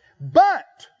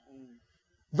 But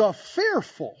the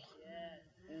fearful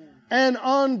and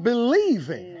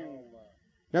unbelieving.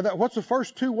 Now, what's the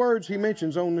first two words He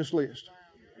mentions on this list?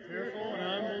 Fearful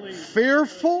and unbelieving.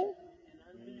 Fearful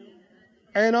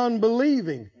and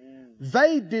unbelieving.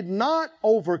 They did not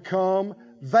overcome,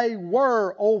 they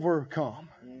were overcome.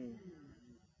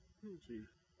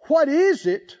 What is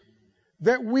it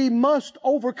that we must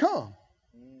overcome?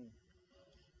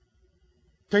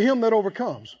 To him that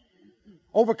overcomes.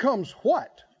 Overcomes what?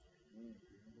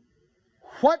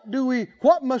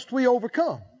 What must we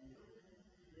overcome?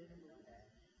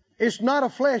 It's not a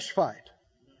flesh fight.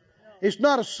 It's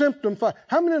not a symptom fight.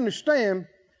 How many understand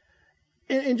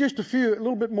in just a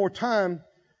little bit more time,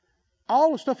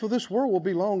 all the stuff of this world will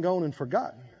be long gone and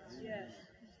forgotten? Yes.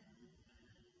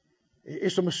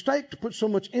 It's a mistake to put so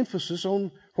much emphasis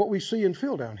on what we see and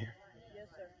feel down here. Yes,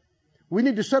 sir. We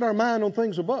need to set our mind on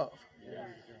things above. Yes.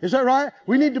 Is that right?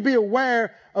 We need to be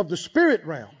aware of the spirit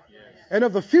realm and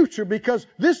of the future, because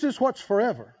this is what's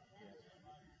forever.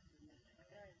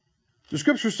 The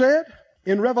scripture said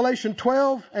in Revelation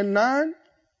 12:9,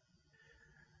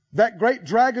 that great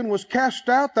dragon was cast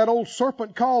out, that old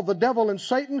serpent called the devil and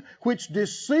Satan, which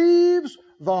deceives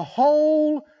the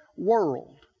whole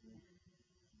world.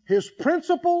 His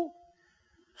principal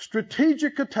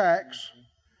strategic attacks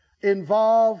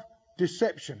involve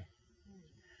deception,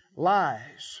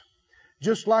 lies.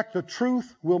 Just like the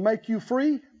truth will make you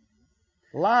free,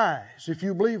 lies, if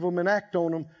you believe them and act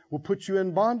on them, will put you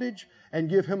in bondage and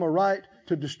give him a right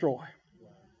to destroy.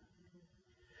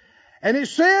 And it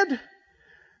said,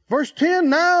 verse 10,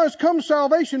 now has come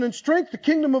salvation and strength, the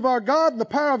kingdom of our God and the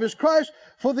power of His Christ,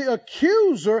 for the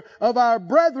accuser of our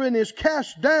brethren is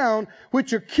cast down,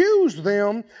 which accused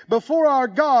them before our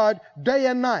God day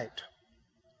and night.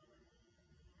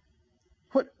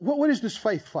 What is this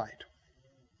faith fight?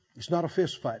 It's not a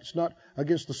fist fight. It's not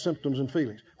against the symptoms and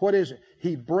feelings. What is it?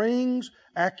 He brings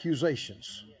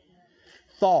accusations,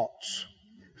 thoughts,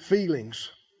 feelings,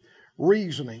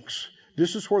 reasonings.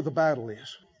 This is where the battle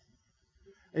is.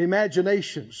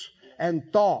 Imaginations and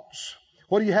thoughts.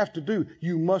 What do you have to do?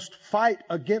 You must fight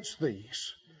against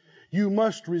these. You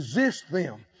must resist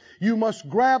them. You must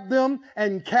grab them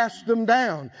and cast them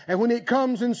down. And when it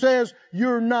comes and says,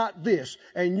 you're not this,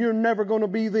 and you're never going to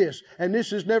be this, and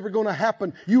this is never going to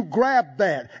happen, you grab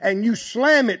that and you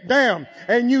slam it down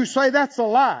and you say, that's a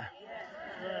lie.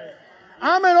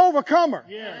 I'm an overcomer.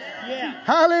 Yes. Yeah.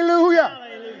 Hallelujah.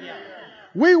 Hallelujah.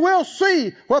 We will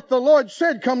see what the Lord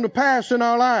said come to pass in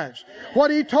our lives. What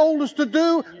He told us to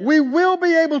do, we will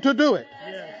be able to do it.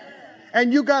 Yes.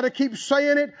 And you got to keep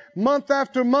saying it month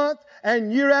after month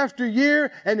and year after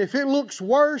year. And if it looks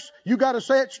worse, you got to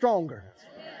say it stronger.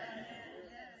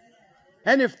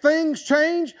 And if things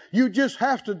change, you just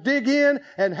have to dig in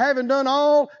and, having done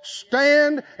all,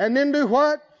 stand and then do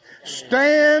what?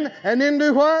 Stand and then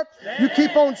do what? You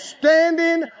keep on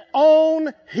standing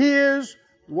on His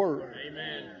Word.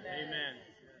 Amen. Amen.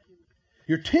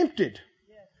 You're tempted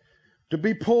to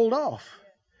be pulled off.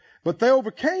 But they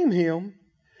overcame him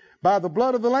by the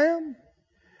blood of the Lamb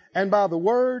and by the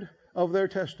word of their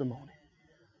testimony.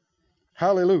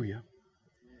 Hallelujah.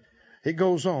 It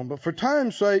goes on. But for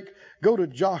time's sake, go to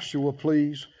Joshua,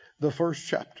 please, the 1st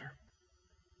chapter.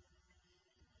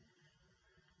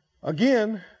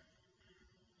 Again,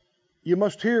 you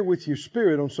must hear with your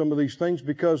spirit on some of these things,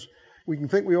 because we can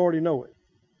think we already know it.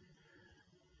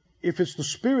 If it's the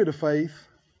spirit of faith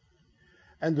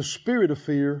and the spirit of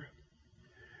fear,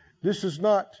 This is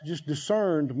not just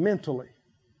discerned mentally.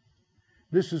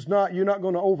 This is not, you're not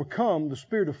going to overcome the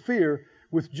spirit of fear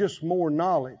with just more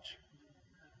knowledge.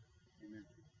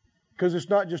 Because it's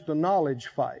not just a knowledge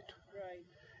fight.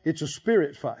 It's a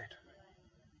spirit fight.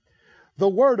 The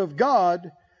Word of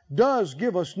God does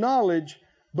give us knowledge,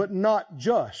 but not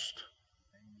just.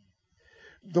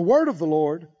 The Word of the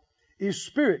Lord is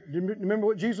spirit. Remember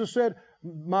what Jesus said?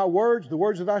 My words, the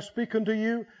words that I speak unto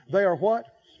you, they are what?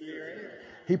 Spirit.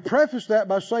 He prefaced that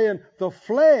by saying, the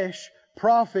flesh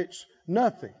profits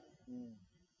nothing.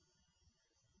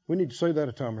 We need to say that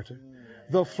a time or two.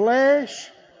 The flesh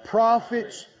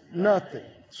profits nothing.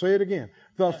 Say it again.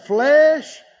 The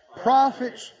flesh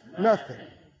profits nothing.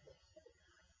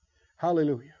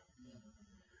 Hallelujah.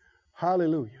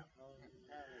 Hallelujah.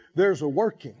 There's a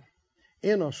working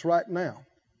in us right now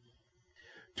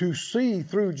to see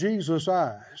through Jesus'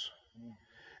 eyes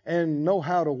and know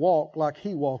how to walk like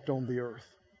He walked on the earth.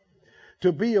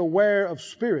 To be aware of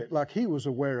spirit like He was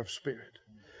aware of spirit.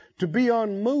 To be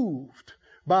unmoved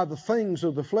by the things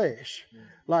of the flesh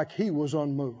like He was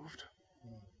unmoved.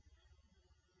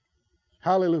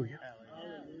 Hallelujah.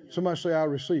 Somebody say, I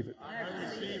receive it.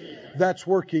 That's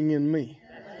working in me.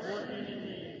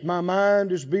 My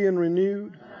mind is being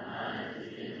renewed.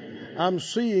 I'm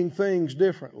seeing things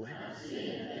differently.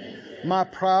 My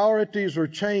priorities are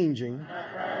changing.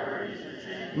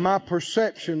 My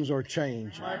perceptions are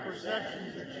changing.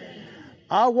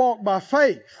 I walk by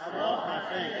faith,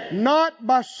 not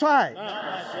by sight.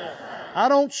 I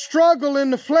don't struggle in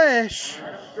the flesh.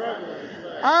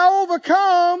 I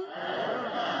overcome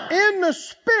in the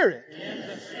Spirit.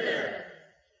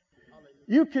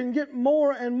 You can get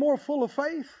more and more full of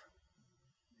faith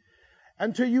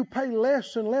until you pay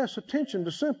less and less attention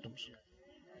to symptoms.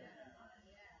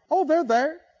 Oh, they're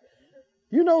there.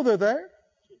 You know they're there.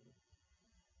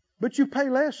 But you pay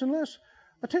less and less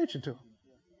attention to them.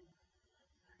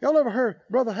 Y'all ever heard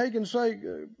Brother Hagin say,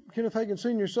 Kenneth Hagin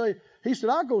Sr. say, he said,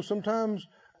 I go sometimes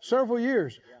several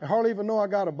years and hardly even know I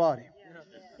got a body.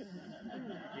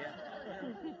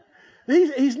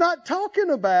 He's not talking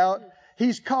about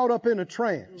he's caught up in a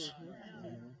trance.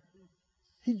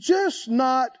 He's just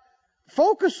not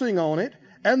focusing on it,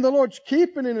 and the Lord's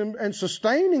keeping him and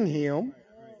sustaining him.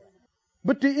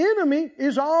 But the enemy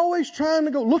is always trying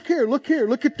to go, look here, look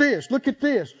at this, look at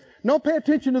this. No, pay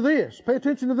attention to this, pay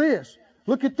attention to this.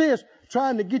 Look at this.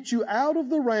 Trying to get you out of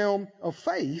the realm of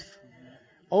faith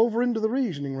over into the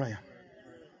reasoning realm.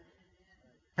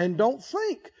 And don't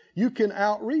think you can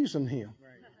out-reason him.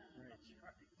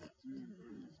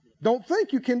 Don't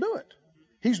think you can do it.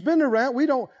 He's been around.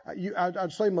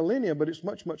 I'd say millennia, but it's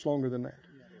much, much longer than that.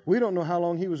 We don't know how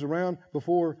long he was around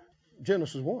before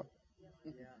Genesis 1.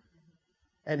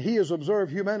 And he has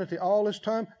observed humanity all this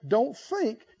time. Don't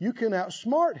think you can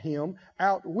outsmart him,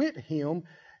 outwit him.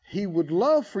 He would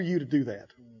love for you to do that.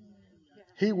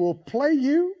 He will play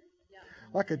you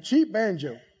like a cheap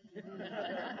banjo.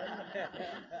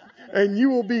 And you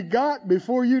will be got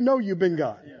before you know you've been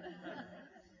got.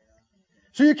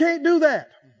 So you can't do that.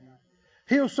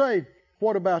 He'll say,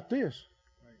 what about this?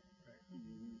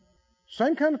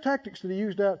 Same kind of tactics that he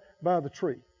used out by the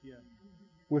tree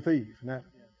with Eve. Now,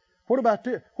 what about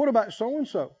this? What about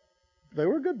so-and-so? They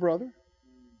were a good brother.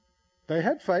 They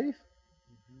had faith.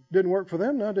 Didn't work for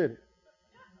them now, did it?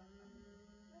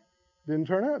 Didn't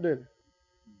turn out, did it?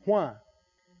 Why?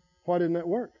 Why didn't that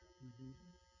work?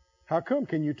 How come?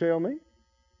 Can you tell me?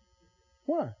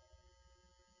 Why?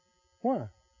 Why?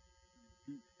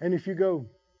 And if you go,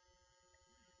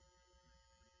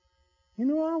 you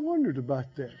know, I wondered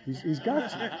about that. He's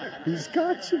got you. He's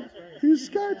got you. He's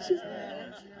got you.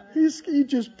 You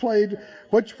just played.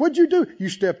 What'd you do? You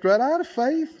stepped right out of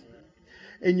faith,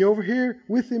 and you're over here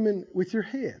with him with your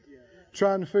head,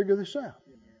 trying to figure this out.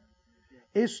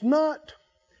 It's not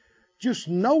just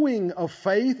knowing of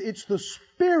faith. It's the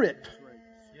spirit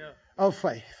of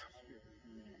faith.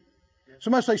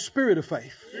 Somebody say spirit of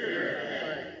faith.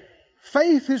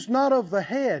 Faith is not of the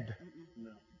head.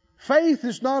 Faith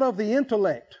is not of the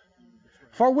intellect.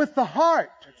 For with the heart,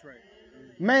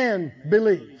 man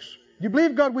believes. You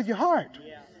believe God with your heart.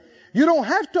 You don't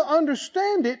have to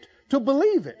understand it to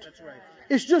believe it.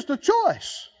 It's just a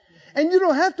choice. And you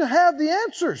don't have to have the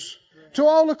answers to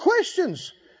all the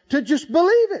questions to just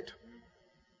believe it.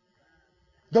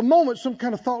 The moment some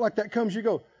kind of thought like that comes, you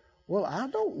go, well, I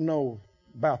don't know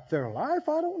about their life.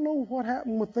 I don't know what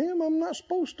happened with them. I'm not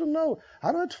supposed to know.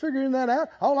 I don't have to figure that out.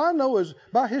 All I know is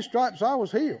by His stripes I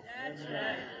was healed. That's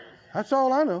right. That's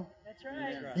all I know. That's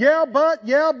right. Yeah,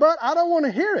 but, I don't want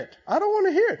to hear it. I don't want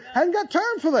to hear it. I haven't got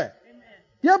time for that. Amen.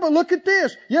 Yeah, but look at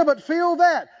this. Yeah, but feel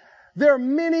that. There are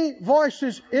many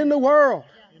voices in the world.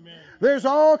 There's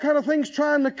all kind of things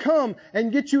trying to come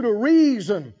and get you to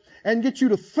reason and get you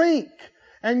to think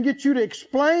and get you to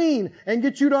explain and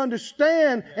get you to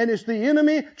understand. And it's the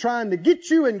enemy trying to get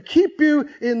you and keep you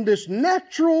in this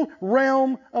natural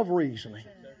realm of reasoning.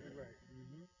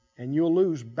 And you'll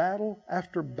lose battle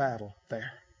after battle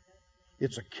there.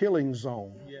 It's a killing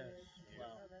zone.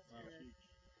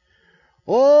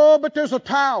 Oh, but there's a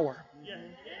tower.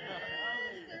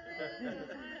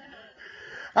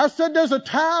 I said there's a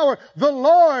tower. The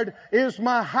Lord is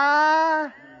my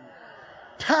high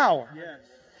tower.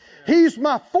 He's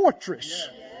my fortress.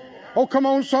 Oh, come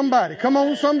on, somebody. Come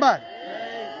on, somebody.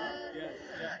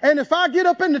 And if I get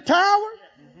up in the tower,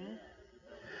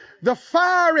 the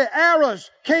fiery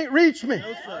arrows can't reach me.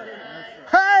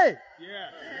 Hey,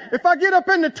 if I get up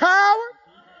in the tower,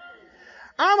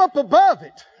 I'm up above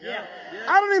it.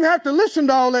 I don't even have to listen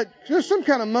to all that. There's some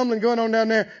kind of mumbling going on down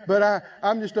there, but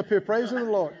I'm just up here praising the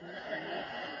Lord.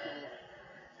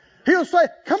 He'll say,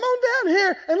 come on down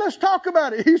here and let's talk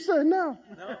about it. He said, no.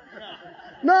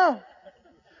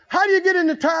 How do you get in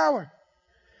the tower?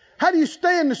 How do you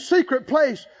stay in the secret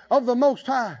place of the Most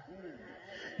High?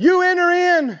 You enter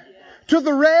in to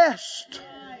the rest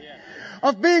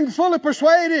of being fully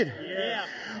persuaded,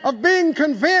 of being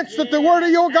convinced that the Word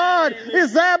of your God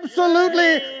is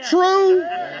absolutely true.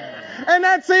 And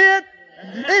that's it.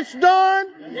 It's done.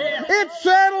 It's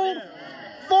settled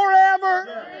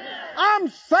forever. I'm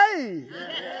saved.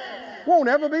 Won't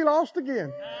ever be lost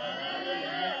again.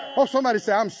 Oh, somebody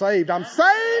say, I'm saved. I'm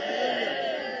saved.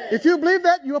 If you believe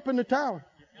that, you're up in the tower.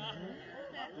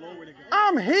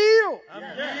 I'm healed.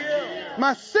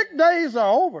 My sick days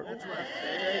are over.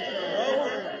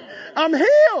 I'm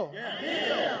healed.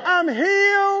 I'm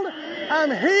healed.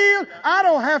 I'm healed. I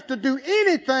don't have to do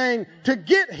anything to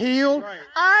get healed.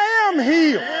 I am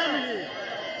healed.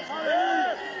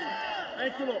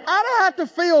 I don't have to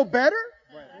feel better.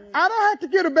 I don't have to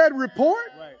get a better report.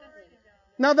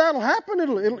 Now that'll happen.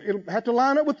 It'll have to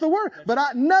line up with the Word.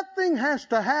 But nothing has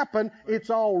to happen. It's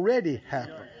already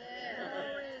happened.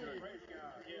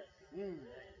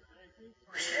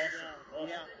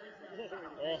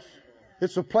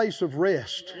 It's a place of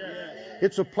rest.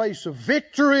 It's a place of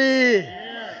victory.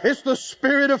 It's the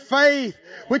spirit of faith,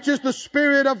 which is the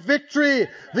spirit of victory,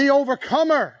 the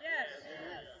overcomer.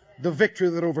 The victory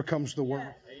that overcomes the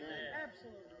world.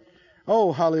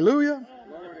 Oh, hallelujah.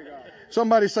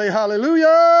 Somebody say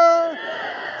hallelujah.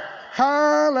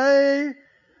 Hallelujah.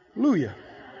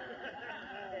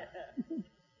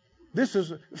 This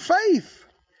is faith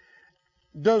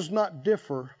does not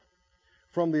differ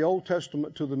from the Old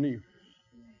Testament to the New.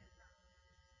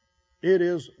 It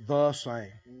is the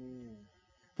same.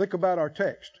 Think about our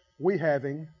text. We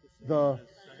having the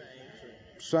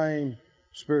same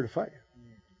spirit of faith.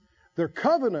 Their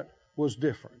covenant was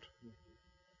different.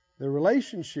 Their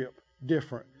relationship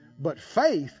different. But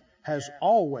faith has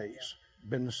always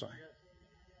been the same.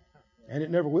 And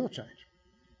it never will change.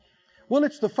 Well,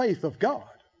 it's the faith of God.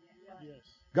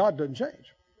 God doesn't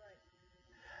change.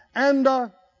 And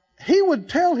he would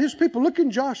tell his people, look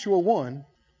in Joshua 1,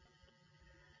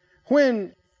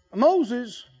 when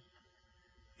Moses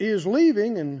is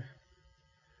leaving and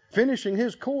finishing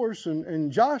his course,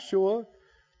 and Joshua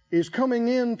is coming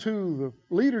into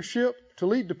the leadership to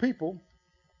lead the people.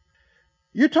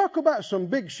 You talk about some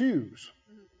big shoes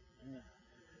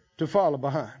to follow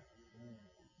behind.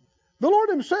 The Lord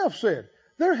himself said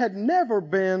there had never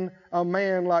been a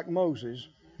man like Moses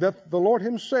that the Lord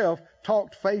himself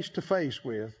talked face to face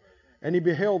with, and he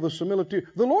beheld the similitude.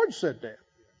 The Lord said that.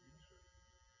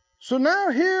 So now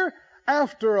here,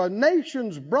 after a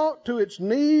nation's brought to its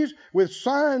knees with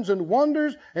signs and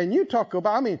wonders, and you talk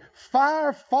about,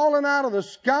 fire falling out of the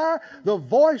sky, the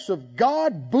voice of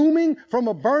God booming from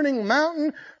a burning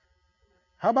mountain.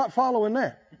 How about following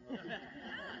that?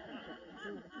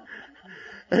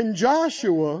 And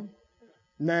Joshua,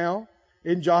 now,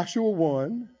 in Joshua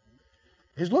 1,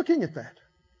 is looking at that.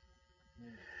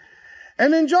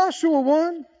 And in Joshua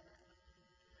 1,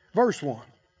 verse 1,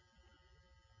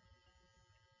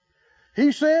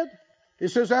 he said, it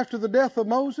says, after the death of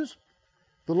Moses,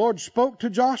 the Lord spoke to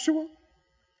Joshua.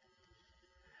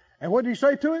 And what did he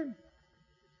say to him?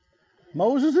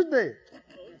 Moses is dead.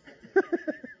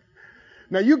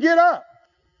 Now you get up.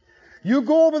 You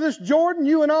go over this Jordan,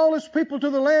 you and all this people, to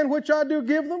the land which I do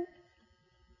give them.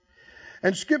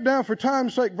 And skip down for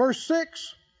time's sake, verse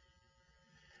 6.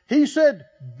 He said,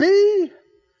 be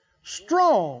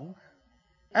strong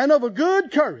and of a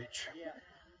good courage.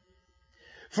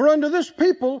 For unto this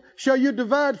people shall you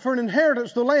divide for an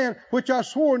inheritance the land which I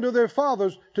swore unto their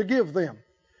fathers to give them.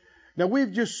 Now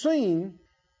we've just seen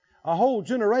a whole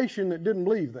generation that didn't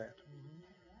believe that.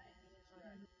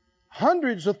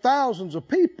 hundreds of thousands of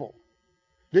people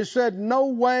that said, no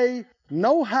way,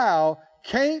 no how,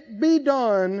 can't be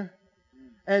done,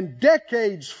 and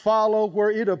decades follow where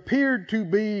it appeared to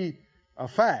be a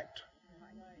fact.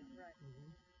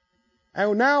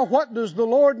 And now what does the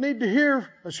Lord need to hear,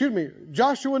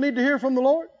 Joshua need to hear from the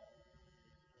Lord?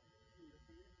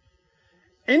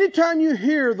 Anytime you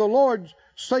hear the Lord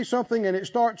say something and it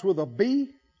starts with a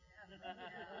B,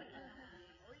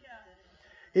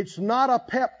 it's not a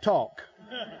pep talk.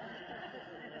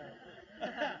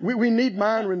 We need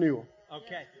mind renewal.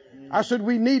 Okay. I said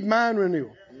we need mind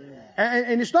renewal.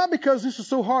 And it's not because this is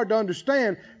so hard to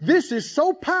understand. This is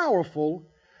so powerful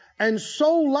and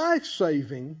so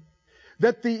life-saving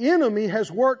that the enemy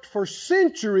has worked for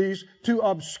centuries to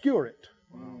obscure it.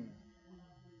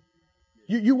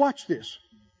 You watch this.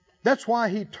 That's why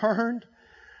he turned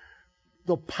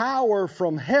the power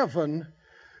from heaven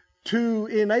to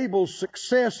enable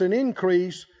success and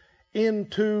increase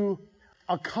into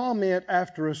a comment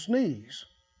after a sneeze.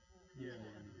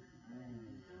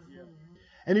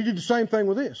 And he did the same thing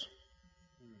with this.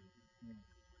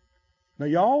 Now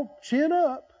y'all chin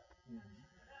up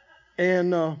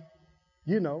and,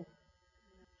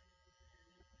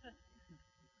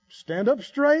 stand up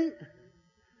straight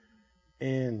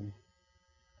and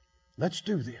let's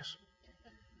do this.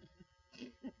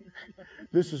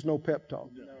 This is no pep talk.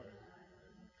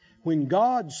 When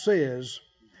God says,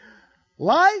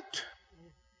 light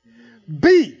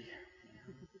be,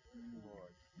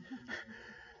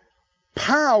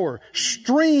 power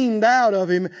streamed out of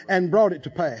him and brought it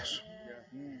to pass.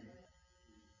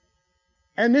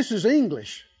 And this is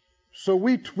English, so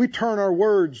we turn our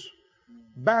words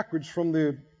backwards from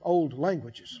the old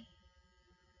languages.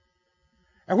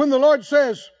 And when the Lord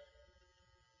says,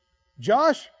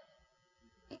 Josh,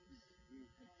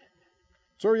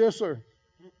 sir, yes, sir.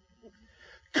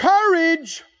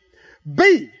 Courage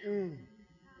be.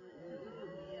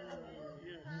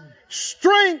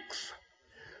 Strength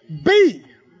be.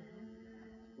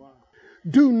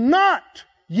 Do not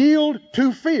yield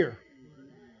to fear.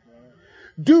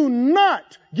 Do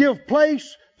not give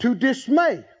place to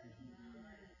dismay.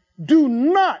 Do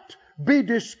not be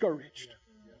discouraged.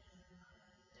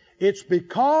 It's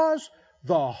because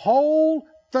the whole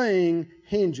thing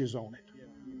hinges on it.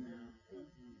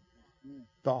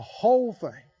 The whole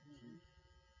thing.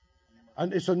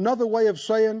 And it's another way of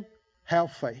saying,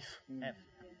 have faith.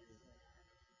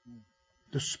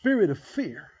 The spirit of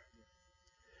fear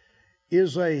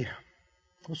is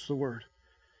what's the word?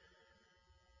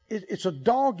 It's a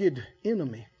dogged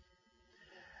enemy.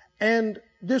 And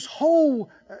this whole,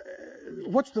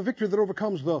 what's the victory that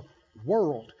overcomes the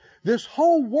world? This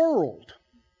whole world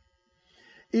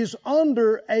is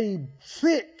under a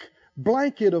thick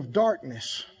blanket of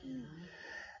darkness.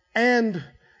 And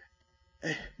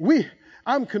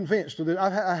I'm convinced of this.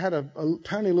 I had a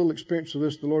tiny little experience of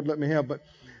this the Lord let me have, but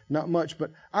not much.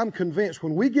 But I'm convinced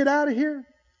when we get out of here,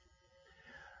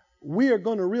 we are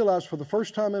going to realize for the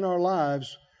first time in our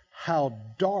lives how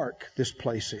dark this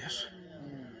place is.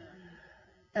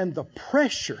 And the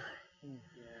pressure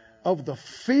of the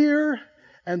fear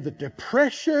and the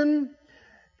depression.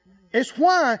 It's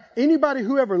why anybody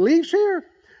who ever leaves here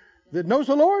that knows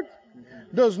the Lord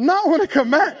does not want to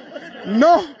come back.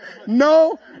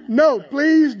 No,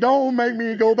 please don't make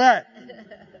me go back.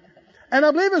 And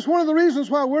I believe it's one of the reasons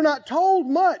why we're not told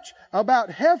much about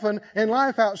heaven and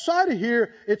life outside of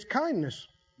here. It's kindness.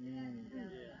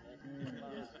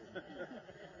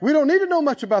 We don't need to know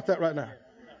much about that right now.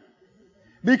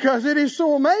 Because it is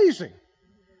so amazing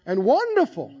and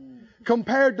wonderful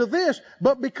compared to this.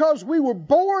 But because we were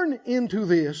born into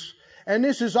this, and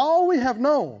this is all we have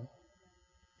known,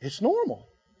 it's normal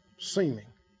seeming.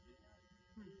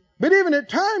 But even at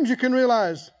times you can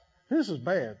realize, this is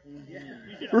bad.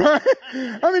 Right?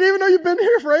 I mean, even though you've been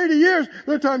here for 80 years,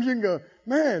 there are times you can go,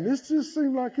 man, this just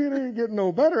seems like it ain't getting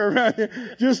no better around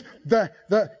here. Just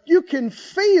you can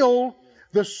feel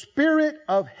the spirit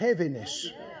of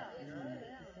heaviness.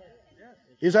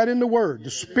 Is that in the Word? The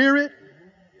spirit,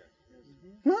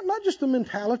 not just the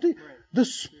mentality, the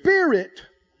spirit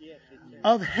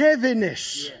of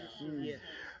heaviness.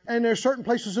 And there are certain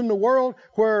places in the world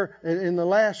where in the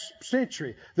last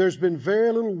century there's been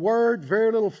very little word,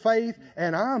 very little faith.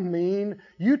 And I mean,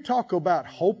 you talk about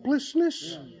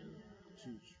hopelessness,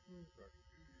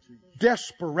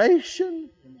 desperation.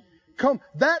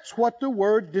 That's what the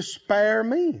word despair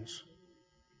means.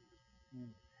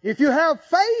 If you have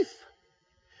faith,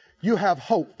 you have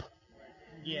hope.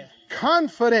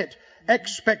 Confident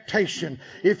expectation.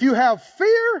 If you have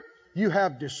fear, you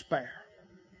have despair.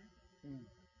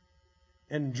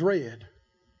 And dread.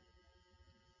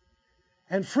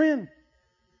 And friend,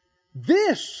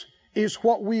 this is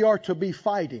what we are to be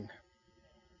fighting.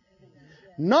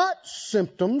 Not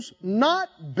symptoms, not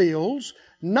bills,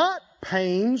 not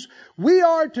pains. We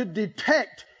are to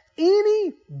detect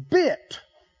any bit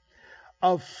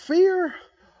of fear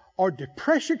or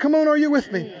depression. Come on, are you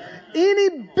with me?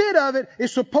 Any bit of it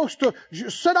is supposed to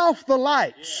set off the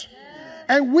lights.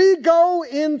 And we go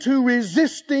into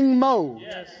resisting mode.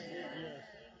 Yes.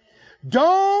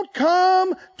 Don't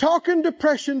come talking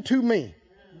depression to me.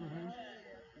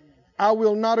 I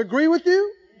will not agree with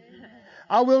you.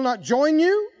 I will not join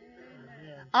you.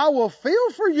 I will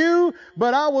feel for you,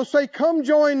 but I will say, come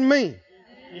join me.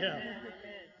 Yeah.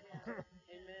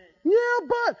 Yeah,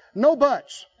 but no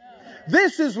buts.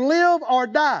 This is live or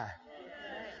die.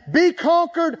 Be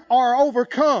conquered or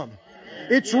overcome.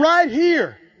 It's right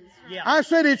here. Yeah. I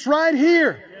said it's right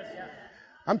here.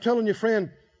 I'm telling you, friend,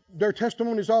 there are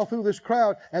testimonies all through this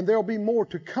crowd, and there'll be more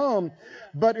to come.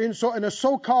 But in a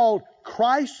so-called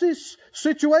crisis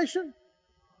situation,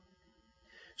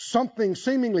 something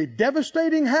seemingly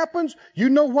devastating happens. You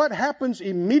know what happens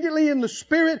immediately in the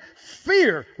spirit?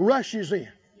 Fear rushes in.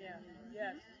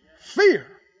 Fear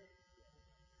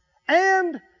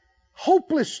and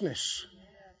hopelessness.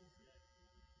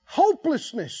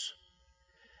 Hopelessness.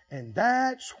 And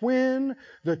that's when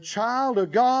the child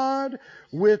of God,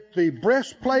 with the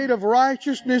breastplate of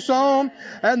righteousness on,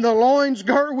 and the loins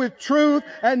girt with truth,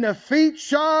 and the feet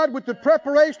shod with the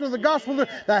preparation of the gospel,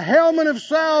 the helmet of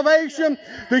salvation,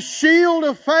 the shield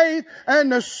of faith,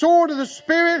 and the sword of the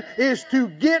Spirit, is to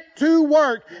get to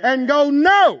work and go,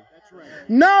 no,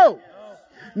 no,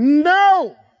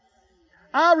 no.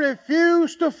 I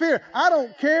refuse to fear. I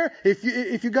don't care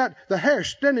if you got the hair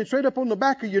standing straight up on the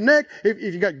back of your neck, if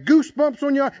you got goosebumps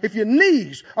on your arm, if your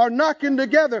knees are knocking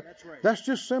together. That's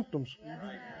just symptoms.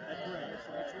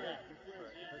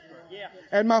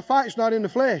 And my fight's not in the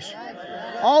flesh.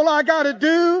 All I got to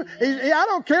do is, I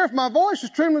don't care if my voice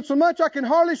is trembling so much I can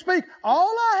hardly speak.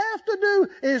 All I have to do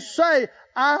is say,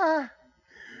 I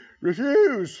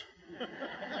refuse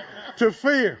to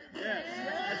fear.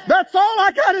 That's all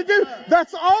I got to do.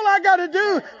 That's all I got to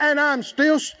do. And I'm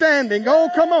still standing. Oh,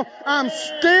 come on. I'm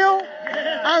still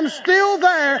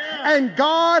there. And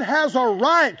God has a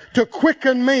right to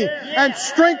quicken me and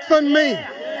strengthen me.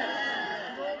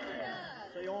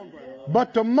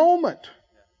 But the moment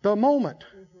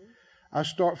I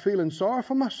start feeling sorry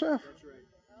for myself,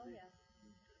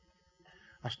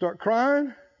 I start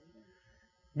crying,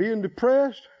 being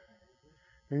depressed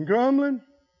and grumbling,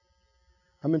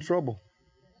 I'm in trouble.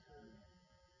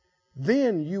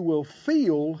 Then you will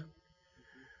feel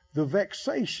the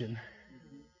vexation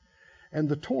and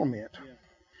the torment,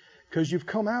 because you've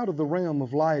come out of the realm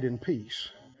of light and peace.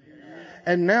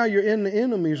 And now you're in the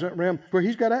enemy's realm where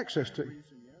he's got access to you.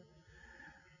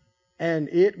 And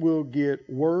it will get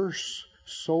worse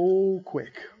so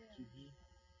quick.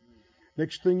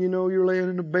 Next thing you know, you're laying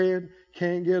in the bed,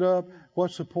 can't get up.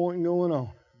 What's the point in going on?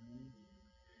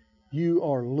 You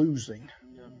are losing.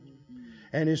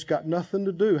 And it's got nothing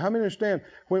to do. How many understand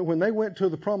when they went to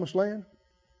the promised land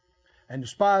and the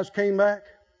spies came back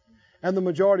and the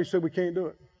majority said we can't do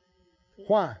it?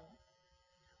 Why?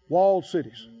 Walled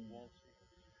cities,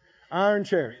 iron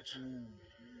chariots,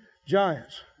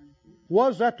 giants.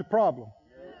 Was that the problem?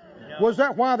 Was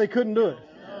that why they couldn't do it?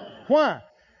 Why?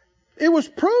 It was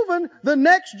proven the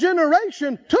next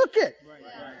generation took it.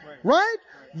 Right?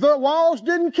 The walls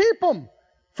didn't keep them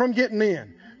from getting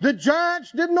in. The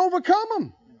giants didn't overcome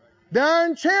them. The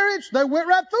iron chariots, they went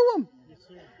right through them.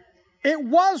 It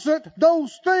wasn't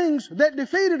those things that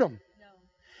defeated them.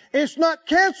 It's not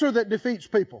cancer that defeats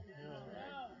people.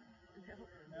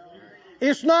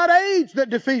 It's not age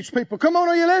that defeats people. Come on,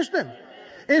 are you listening?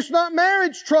 It's not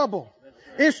marriage trouble.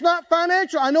 It's not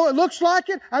financial. I know it looks like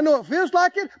it. I know it feels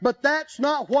like it. But that's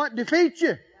not what defeats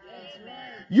you.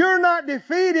 You're not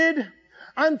defeated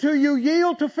until you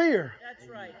yield to fear. That's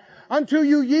right. Until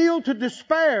you yield to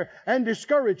despair and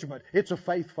discouragement. It's a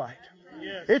faith fight.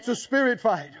 Yes. It's a spirit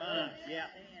fight. Yeah.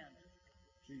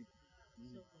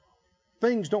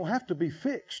 Things don't have to be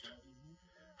fixed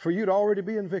for you to already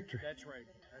be in victory. That's right.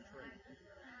 That's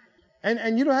right.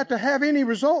 And you don't have to have any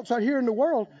results out here in the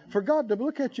world for God to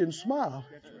look at you and smile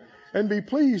and be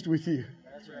pleased with you.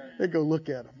 And go, look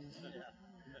at him.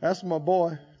 That's my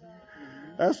boy.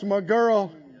 That's my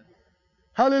girl.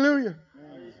 Hallelujah.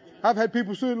 I've had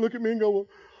people sit and look at me and go,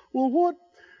 well,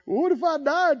 what if I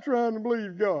died trying to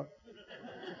believe God?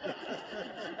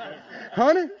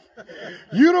 Honey,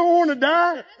 you don't want to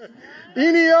die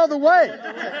any other way.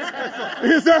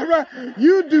 Is that right?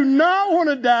 You do not want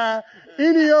to die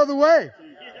any other way.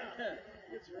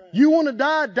 You want to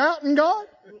die doubting God?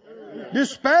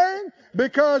 Despairing,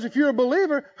 because if you're a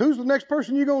believer, who's the next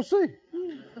person you're going to see?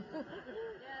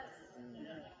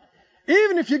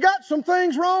 Even if you got some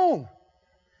things wrong,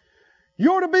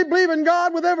 you ought to be believing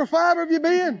God with every fiber of your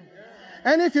being.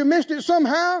 And if you missed it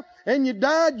somehow and you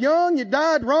died young, you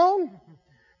died wrong,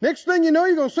 next thing you know,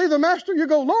 you're going to see the Master. You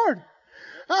go, Lord,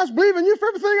 I was believing you for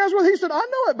everything I was with. He said, I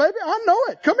know it, baby. I know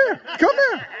it. Come here. Come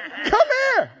here. Come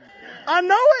here. I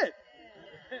know it.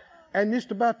 And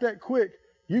just about that quick,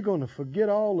 you're going to forget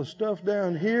all the stuff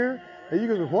down here. And you're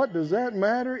going to say, what does that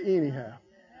matter anyhow?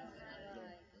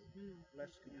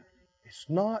 It's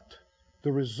not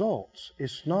the results.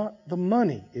 It's not the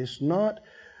money. It's not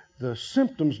the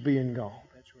symptoms being gone.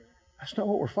 That's not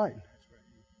what we're fighting.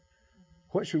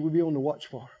 What should we be on the watch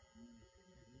for?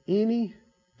 Any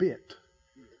bit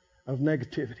of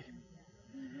negativity,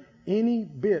 any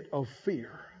bit of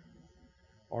fear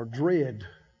or dread,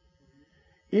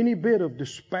 any bit of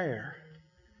despair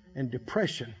and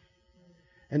depression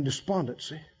and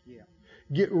despondency.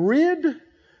 Get rid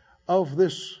of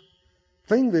this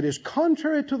thing that is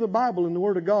contrary to the Bible and the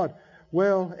Word of God.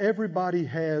 Well, everybody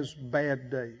has bad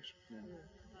days.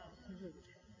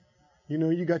 You know,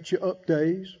 you got your up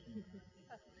days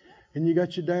and you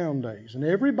got your down days. And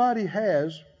everybody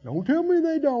has, don't tell me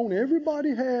they don't,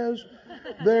 everybody has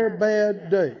their bad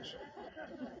days.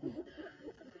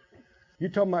 You're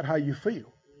talking about how you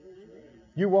feel.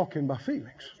 You're walking by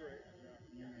feelings.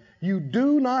 You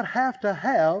do not have to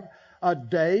have a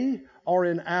day or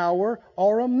an hour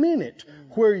or a minute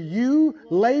where you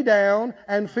lay down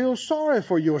and feel sorry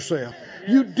for yourself.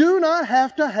 You do not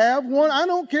have to have one. I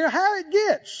don't care how it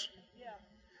gets.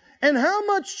 And how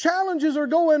much challenges are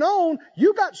going on,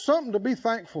 you got something to be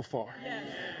thankful for.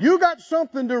 You got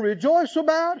something to rejoice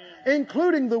about,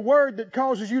 including the word that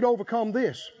causes you to overcome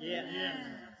this.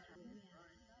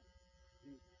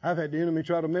 I've had the enemy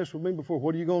try to mess with me before.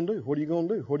 What are you going to do? What are you going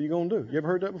to do? What are you going to do? You ever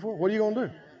heard that before? What are you going to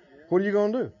do? What are you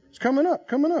going to do? It's coming up,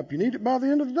 coming up. You need it by the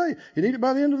end of the day. You need it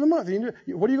by the end of the month.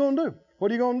 What are you going to do?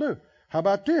 What are you going to do? How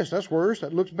about this? That's worse.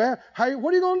 That looks bad. Hey,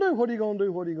 what are you going to do? What are you going to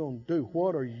do? What are you going to do?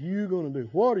 What are you going to do?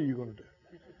 What are you going to do?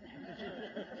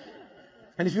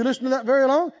 And if you listen to that very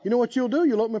long, you know what you'll do?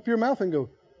 You'll open up your mouth and go,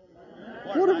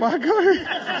 what am I going to do?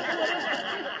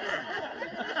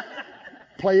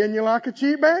 Playing you like a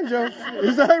cheap banjo.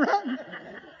 Is that right?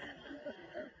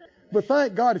 But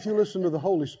thank God if you listen to the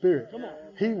Holy Spirit.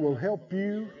 He will help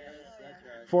you.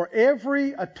 For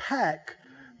every attack,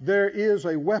 there is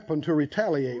a weapon to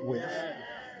retaliate with.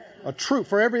 A truth.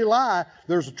 For every lie,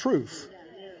 there's a truth.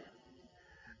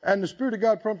 And the Spirit of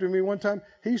God prompted me one time.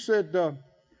 He said,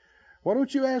 why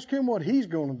don't you ask him what he's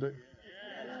going to do?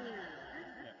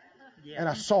 And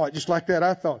I saw it just like that.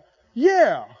 I thought,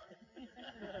 yeah.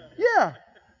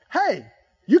 Hey,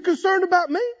 you concerned about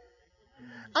me?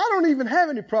 I don't even have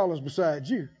any problems besides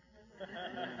you.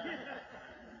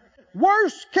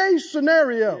 Worst case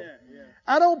scenario.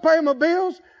 I don't pay my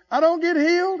bills. I don't get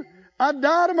healed. I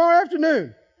die tomorrow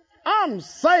afternoon. I'm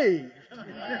saved.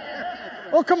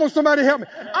 Oh, come on, somebody help me.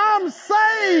 I'm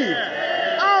saved.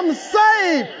 I'm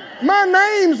saved. My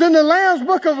name's in the Lamb's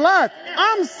Book of Life.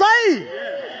 I'm saved.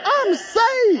 I'm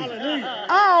saved.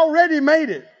 I already made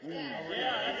it.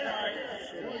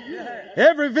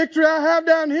 Every victory I have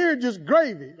down here is just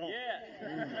gravy.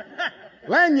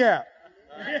 Lanyap.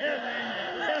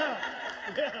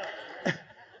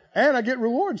 And I get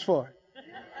rewards for it.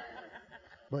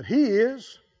 But he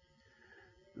is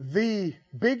the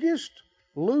biggest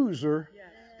loser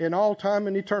in all time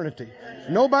and eternity.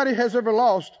 Nobody has ever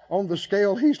lost on the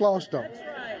scale he's lost on.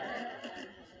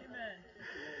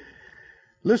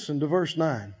 Listen to verse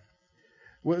 9.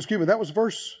 Well, excuse me, that was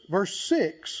verse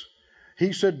 6.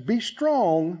 He said, be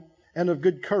strong and of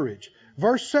good courage.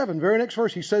 Verse 7, very next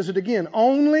verse, he says it again.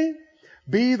 Only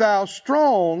be thou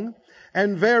strong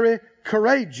and very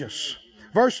courageous.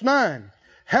 Verse 9,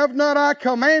 have not I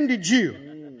commanded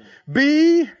you?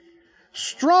 Be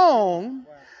strong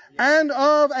and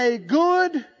of a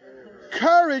good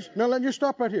courage. Now let me just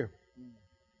stop right here.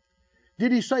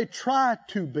 Did he say try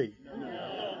to be?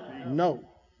 No.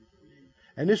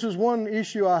 And this is one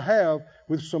issue I have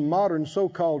with some modern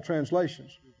so-called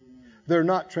translations. They're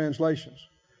not translations.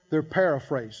 They're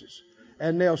paraphrases.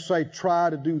 And they'll say, try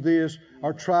to do this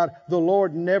or try. The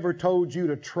Lord never told you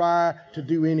to try to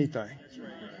do anything.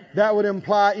 That would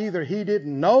imply either he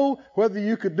didn't know whether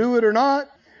you could do it or not,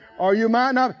 or you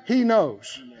might not. He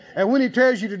knows. And when he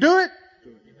tells you to do it,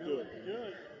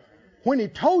 when he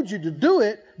told you to do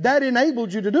it, that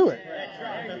enabled you to do it.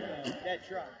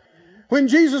 That's right. When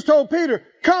Jesus told Peter,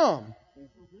 come,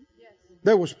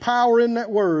 there was power in that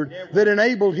word that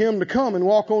enabled him to come and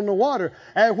walk on the water.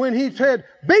 And when he said,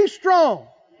 be strong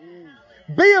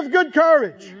Be of good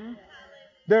courage.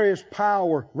 There is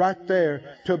power right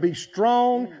there to be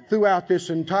strong throughout this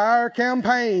entire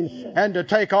campaign and to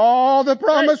take all the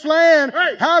promised land,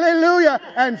 hallelujah,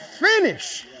 and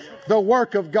finish the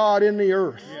work of God in the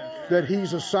earth that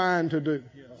He's assigned to do.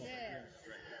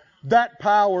 That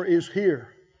power is here.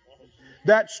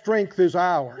 That strength is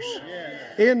ours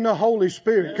in the Holy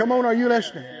Spirit. Come on, are you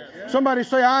listening? Somebody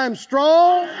say, I am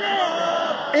strong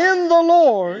in the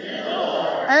Lord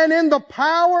and in the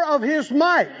power of His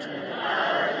might.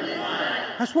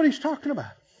 That's what he's talking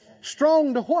about.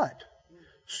 Strong to what?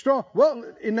 Strong. Well,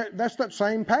 that's that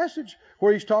same passage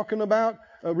where he's talking about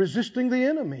resisting the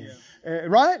enemy,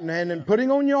 right? And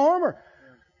putting on your armor.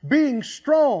 Being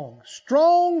strong.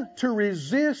 Strong to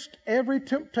resist every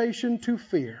temptation to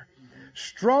fear.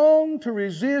 Strong to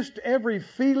resist every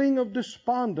feeling of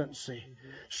despondency.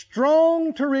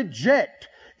 Strong to reject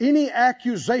any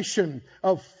accusation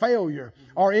of failure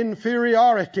or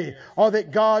inferiority or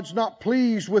that God's not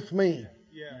pleased with me.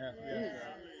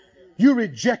 You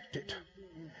reject it.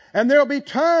 And there'll be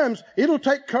times it'll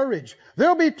take courage.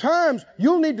 There'll be times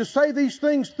you'll need to say these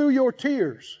things through your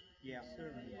tears.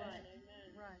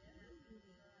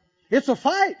 It's a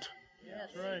fight.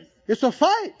 It's a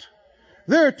fight.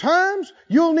 There are times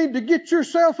you'll need to get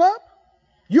yourself up.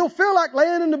 You'll feel like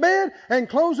laying in the bed and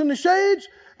closing the shades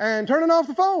and turning off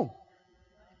the phone.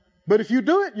 But if you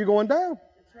do it, you're going down.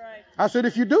 I said,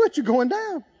 if you do it, you're going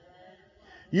down.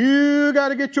 You got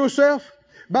to get yourself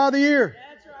by the ear.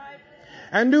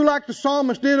 And do like the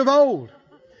psalmist did of old.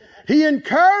 He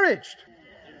encouraged.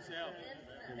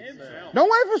 Don't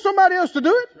wait for somebody else to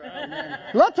do it.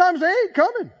 A lot of times they ain't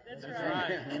coming.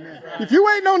 If you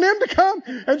waiting on them to come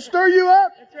and stir you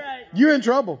up, you're in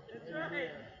trouble.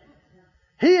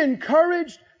 He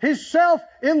encouraged himself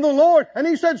in the Lord. And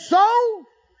he said, so,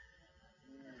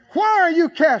 why are you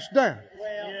cast down?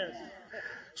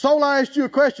 Soul, I asked you a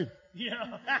question.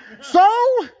 So,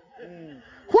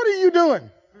 what are you doing?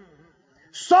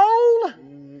 Soul,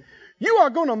 you are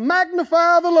going to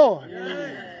magnify the Lord.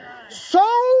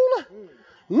 Soul,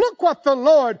 look what the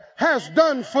Lord has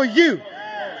done for you.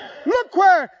 Look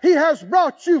where He has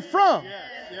brought you from.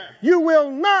 You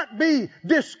will not be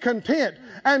discontent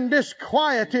and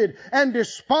disquieted and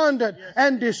despondent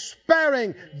and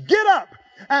despairing. Get up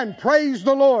and praise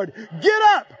the Lord. Get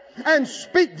up and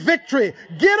speak victory.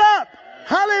 Get up.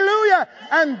 Hallelujah.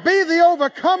 And be the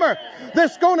overcomer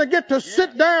that's going to get to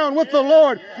sit down with the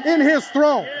Lord in His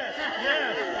throne.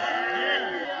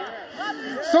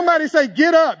 Somebody say,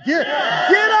 get up. Get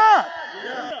up.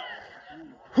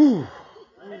 Whew.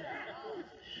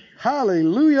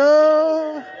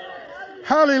 Hallelujah.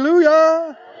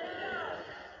 Hallelujah.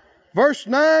 Verse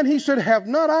 9, he said, have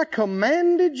not I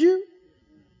commanded you?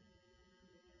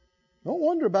 Don't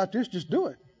wonder about this. Just do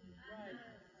it.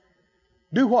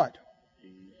 Do what?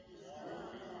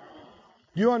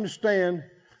 Do you understand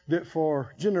that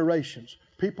for generations,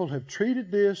 people have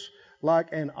treated this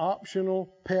like an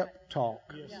optional pep talk?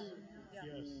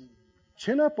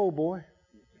 Chin up, old boy.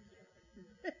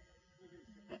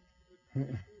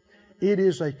 It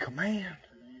is a command.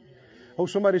 Oh,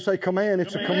 somebody say command.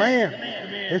 It's a command.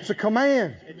 It's a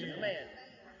command.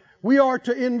 We are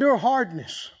to endure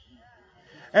hardness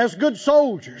as good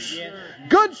soldiers.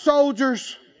 Good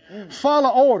soldiers follow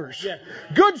orders.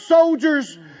 Good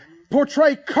soldiers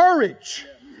portray courage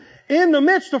in the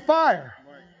midst of fire.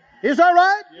 Is that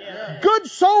right? Good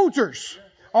soldiers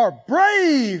are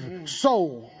brave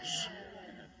souls.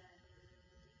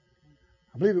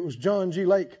 I believe it was John G.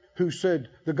 Lake who said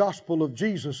the gospel of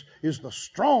Jesus is the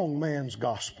strong man's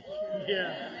gospel.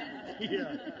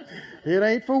 It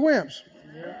ain't for wimps.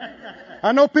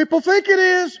 I know people think it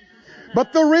is,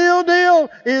 but the real deal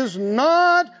is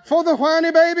not for the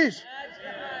whiny babies.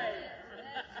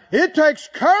 It takes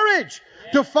courage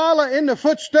to follow in the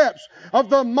footsteps of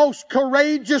the most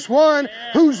courageous one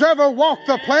who's ever walked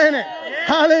the planet.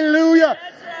 Hallelujah.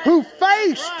 Who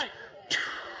faced.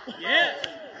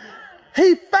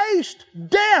 He faced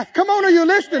death. Come on, are you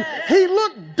listening? He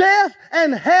looked death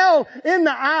and hell in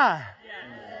the eye.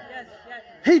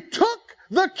 He took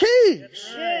the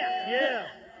keys.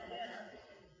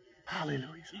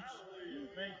 Hallelujah.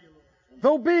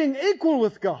 Though being equal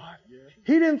with God,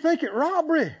 he didn't think it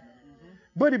robbery.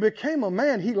 But he became a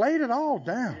man. He laid it all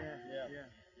down.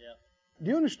 Do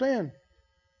you understand?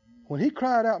 When he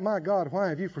cried out, my God, why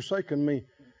have you forsaken me?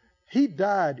 He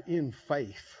died in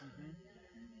faith.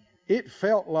 It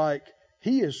felt like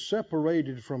he is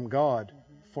separated from God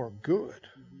for good.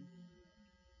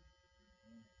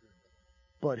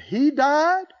 But he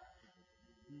died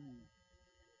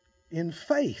in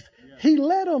faith. He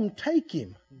let them take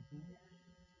him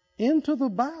into the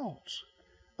bowels.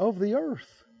 of the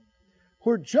earth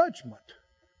where judgment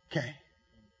came.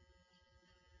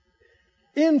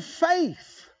 In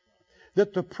faith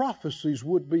that the prophecies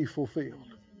would be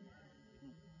fulfilled.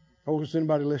 Oh, is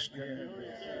anybody listening?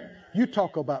 You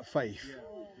talk about faith.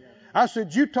 I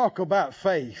said, you talk about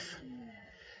faith.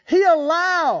 He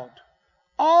allowed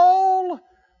all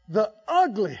the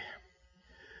ugly,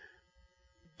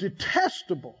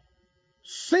 detestable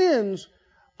sins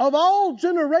of all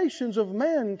generations of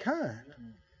mankind,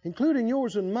 including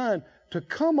yours and mine, to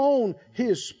come on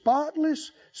His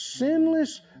spotless,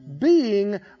 sinless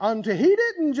being until He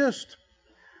didn't just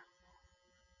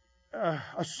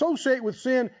associate with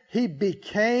sin. He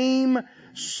became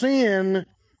sin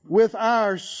with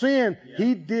our sin.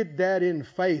 He did that in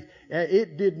faith.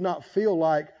 It did not feel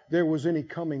like there was any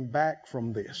coming back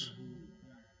from this.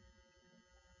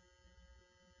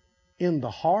 In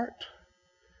the heart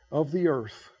of the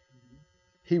earth,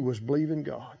 He was believing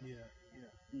God.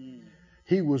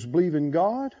 He was believing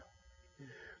God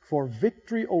for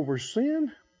victory over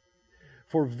sin,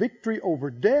 for victory over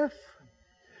death,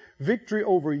 victory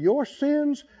over your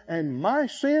sins and my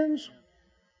sins.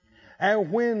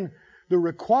 And when the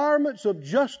requirements of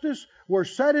justice were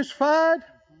satisfied,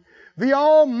 the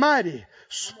Almighty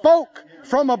spoke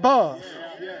from above.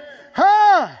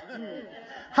 Ha!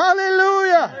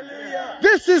 Hallelujah!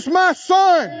 This is my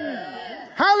Son.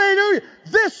 Hallelujah!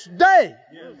 This day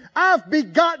I've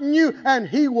begotten you, and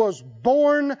He was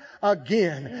born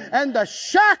again. And the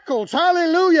shackles,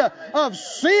 hallelujah, of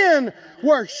sin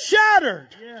were shattered.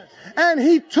 And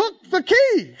He took the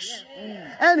keys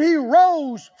and He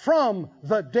rose from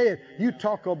the dead. You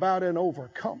talk about an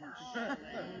overcomer.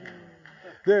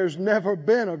 There's never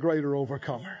been a greater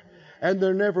overcomer, and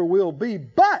there never will be.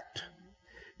 But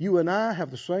you and I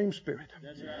have the same Spirit.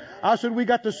 I said we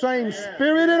got the same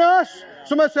Spirit in us.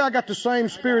 Somebody say, I got the same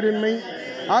Spirit in me.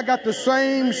 I got the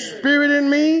same Spirit in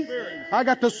me. I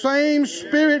got the same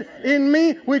Spirit in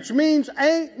me, which means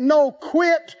ain't no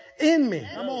quit in me.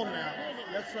 Come on now.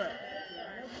 Yes, sir.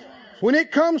 When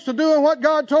it comes to doing what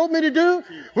God told me to do,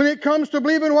 when it comes to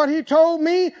believing what He told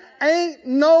me, ain't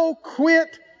no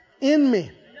quit in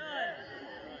me.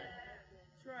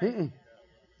 Mm-mm.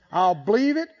 I'll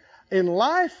believe it in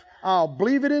life. I'll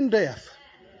believe it in death.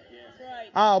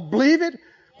 I'll believe it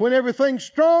when everything's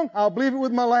strong. I'll believe it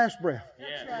with my last breath.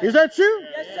 Is that you?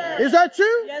 Yes, sir. Is that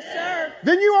you? Yes, sir.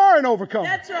 Then you are an overcomer.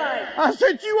 That's right. I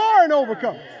said you are an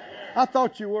overcomer. I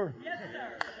thought you were. Yes,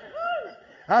 sir.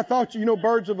 I thought you know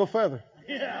birds of a feather.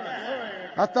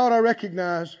 I thought I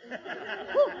recognized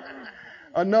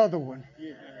another one.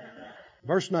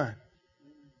 Verse 9.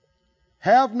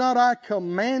 Have not I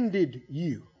commanded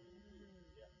you?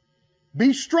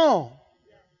 Be strong.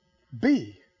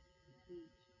 Be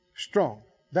strong.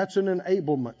 That's an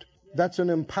enablement. That's an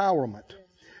empowerment.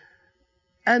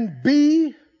 And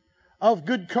be of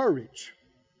good courage.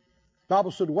 The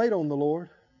Bible said, wait on the Lord,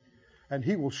 and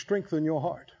He will strengthen your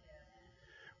heart.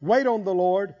 Wait on the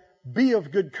Lord, be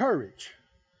of good courage,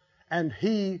 and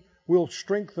He will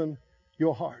strengthen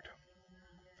your heart.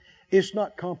 It's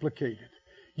not complicated.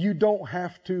 You don't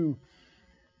have to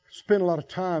spend a lot of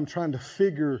time trying to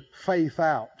figure faith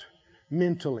out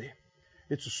mentally.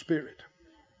 It's a spirit.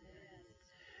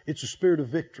 It's a spirit of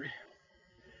victory.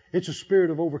 It's a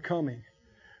spirit of overcoming.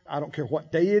 I don't care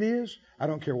what day it is. I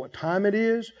don't care what time it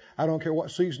is. I don't care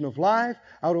what season of life.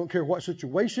 I don't care what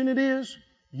situation it is.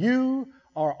 You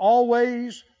are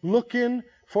always looking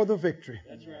for the victory.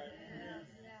 That's right.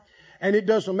 And it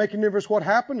doesn't make any difference what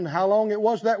happened and how long it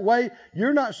was that way.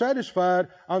 You're not satisfied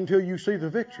until you see the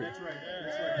victory. That's right.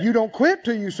 That's right. You don't quit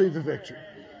till you see the victory.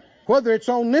 Whether it's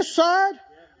on this side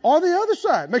or the other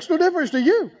side. Makes no difference to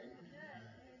you.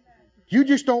 You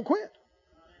just don't quit.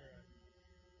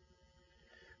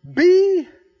 Be,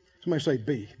 somebody say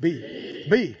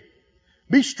be.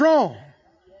 Be strong.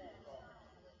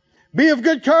 Be of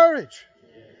good courage.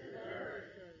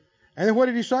 And then what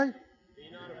did He say?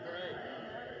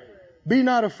 Be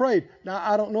not afraid. Now,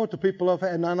 I don't know what the people have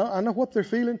had, and I know what they're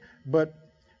feeling, but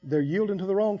they're yielding to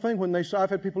the wrong thing when they say,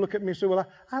 I've had people look at me and say, well,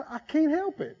 I can't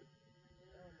help it.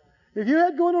 If you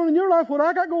had going on in your life what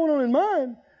I got going on in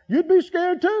mine, you'd be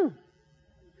scared too.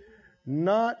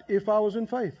 Not if I was in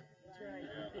faith.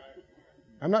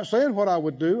 I'm not saying what I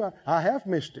would do. I have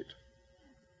missed it.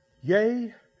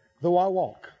 Yea, though I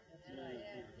walk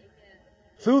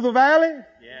through the valley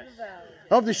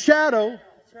of the shadow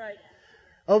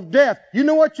of death. You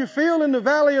know what you feel in the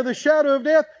valley of the shadow of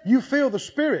death? You feel the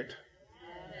spirit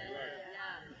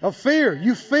of fear.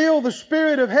 You feel the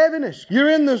spirit of heaviness. You're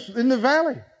in the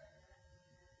valley.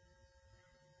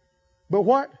 But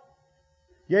what?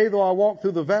 Yea, though I walk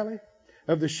through the valley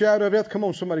of the shadow of death. Come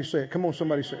on, somebody say it. Come on,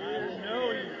 somebody say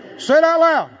it. Say it out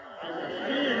loud.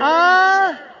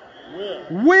 I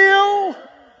will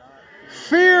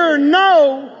fear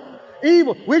no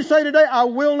evil. We'd say today, I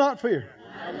will not fear.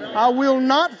 I will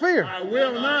not fear. I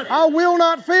will not. I will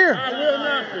not fear. I will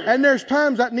not fear. And there's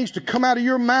times that needs to come out of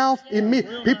your mouth.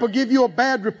 People give you a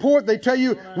bad report. They tell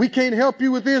you, we can't help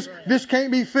you with this. This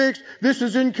can't be fixed. This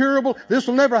is incurable. This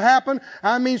will never happen.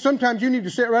 I mean, sometimes you need to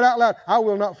say it right out loud. I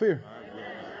will not fear.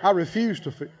 I refuse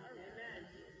to fear.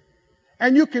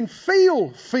 And you can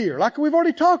feel fear, like we've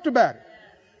already talked about it.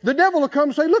 The devil will come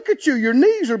and say, look at you. Your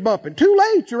knees are bumping. Too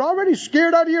late. You're already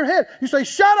scared out of your head. You say,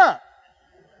 shut up.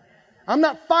 I'm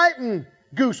not fighting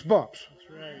goosebumps.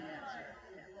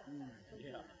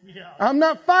 I'm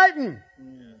not fighting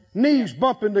knees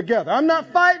bumping together. I'm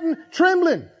not fighting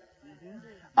trembling.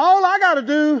 All I got to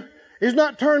do is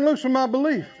not turn loose from my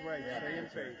belief.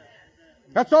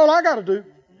 That's all I got to do.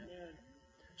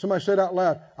 Somebody said out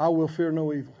loud, I will fear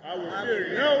no evil. I will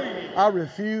fear no evil. I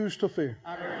refuse to fear.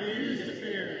 I refuse to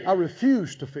fear. I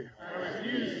refuse to fear. I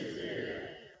refuse to fear.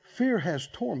 Fear has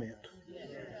torment.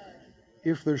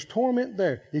 If there's torment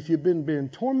there, if you've been being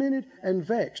tormented and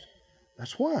vexed,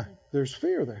 that's why there's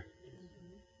fear there.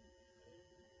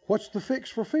 What's the fix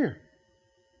for fear?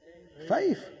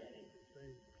 Faith.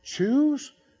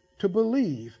 Choose to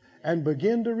believe and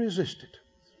begin to resist it.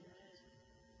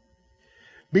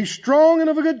 Be strong and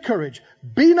of a good courage.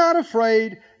 Be not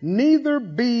afraid, neither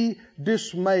be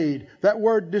dismayed. That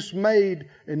word dismayed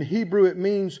in Hebrew, it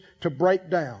means to break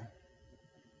down.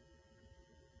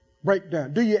 Break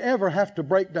down. Do you ever have to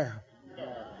break down?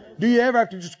 Do you ever have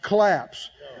to just collapse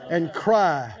and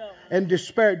cry and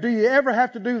despair? Do you ever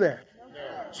have to do that?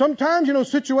 Sometimes,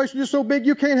 situations are so big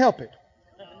you can't help it.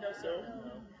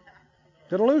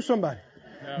 That'll lose somebody.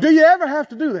 Do you ever have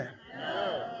to do that?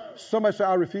 Somebody say,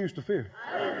 I refuse to fear.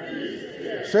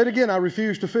 Say it again, I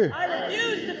refuse to fear. I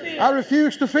refuse to fear. I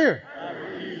refuse to fear.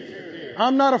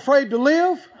 I'm not afraid to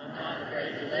live.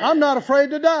 I'm not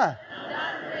afraid to die.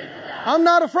 I'm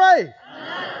not afraid.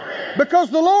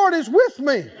 Because the Lord is with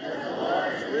me.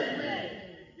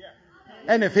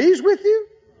 And if He's with you,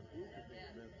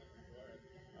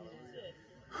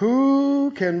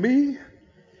 who can be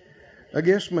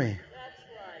against me?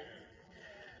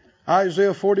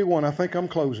 Isaiah 41, I think I'm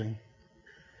closing.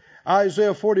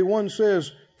 Isaiah 41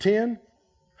 says, 10,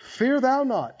 fear thou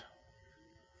not,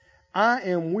 I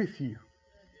am with you.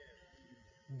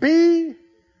 Be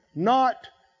not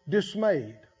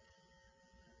dismayed.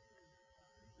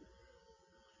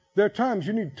 There are times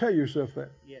you need to tell yourself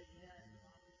that.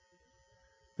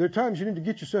 There are times you need to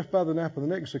get yourself by the nape of the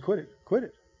neck and say, quit it, quit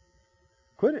it,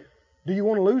 quit it. Do you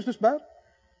want to lose this battle?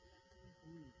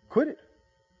 Quit it.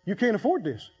 You can't afford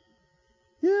this.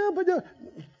 Yeah, but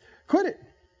quit it.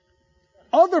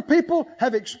 Other people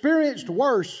have experienced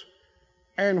worse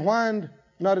and whined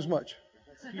not as much.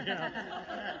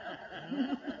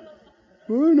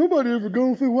 Well, nobody ever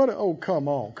gone through what? Oh, come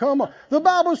on, come on. The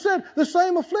Bible said the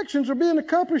same afflictions are being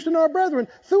accomplished in our brethren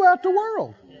throughout the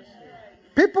world.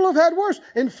 People have had worse.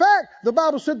 In fact, the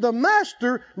Bible said the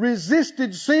Master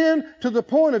resisted sin to the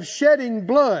point of shedding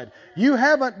blood. You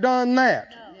haven't done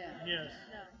that. Yes.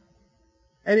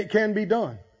 And it can be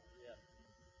done.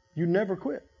 You never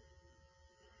quit.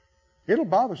 It'll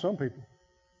bother some people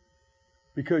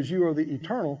because you are the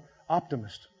eternal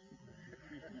optimist.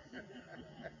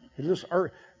 It just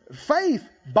faith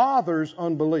bothers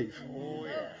unbelief.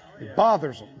 It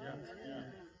bothers them.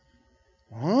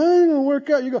 Well, it ain't gonna work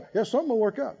out. You go, yeah, something will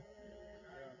work out.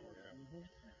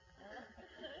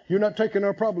 You're not taking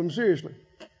our problem seriously.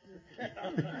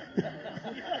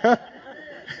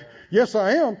 Yes,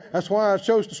 I am. That's why I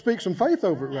chose to speak some faith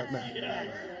over it right now.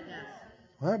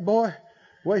 That boy,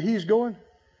 the way he's going,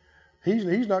 he's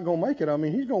not going to make it. I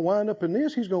mean, he's going to wind up in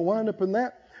this. He's going to wind up in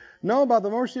that. No, by the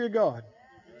mercy of God.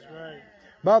 That's right.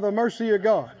 By the mercy of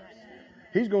God.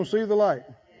 He's going to see the light.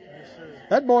 Yes, sir.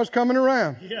 That boy's coming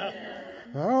around. Yeah.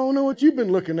 I don't know what you've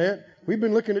been looking at. We've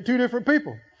been looking at two different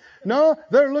people. No,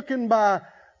 they're looking by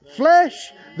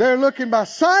flesh. They're looking by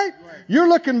sight. You're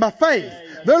looking by faith.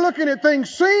 They're looking at things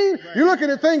seen. You're looking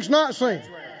at things not seen.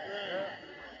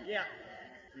 Yeah.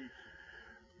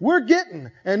 We're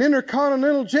getting an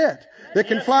intercontinental jet that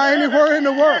can fly anywhere in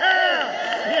the world.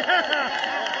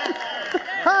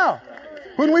 How?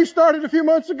 When we started a few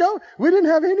months ago, we didn't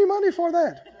have any money for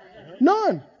that.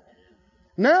 None.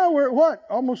 Now we're at what?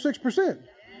 Almost 6%.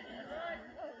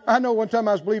 I know one time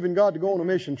I was believing God to go on a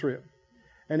mission trip.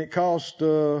 And it cost,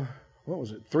 what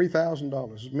was it?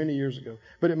 $3,000 many years ago.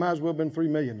 But it might as well have been $3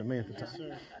 million to me at the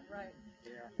time.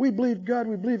 We believed God,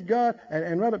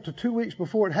 and right up to 2 weeks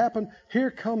before it happened, here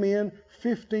come in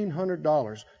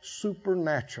 $1,500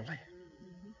 supernaturally.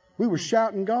 We were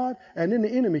shouting God, and then the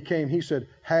enemy came. He said,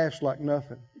 half's like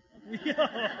nothing. He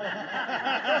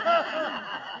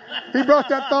brought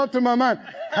that thought to my mind.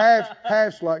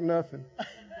 Half's like nothing.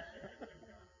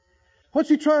 What's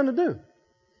he trying to do?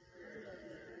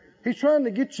 He's trying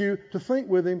to get you to think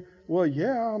with him, well,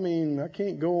 yeah, I mean, I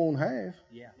can't go on half.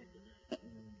 Yeah.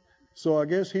 So I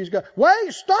guess he's got...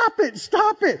 Wait, stop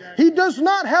it. He does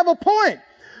not have a point.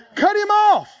 Cut him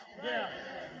off. Yeah.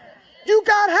 You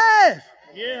got half.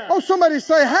 Yeah. Oh, somebody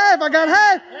say half. I got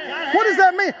half. What does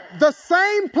that mean? The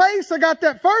same place I got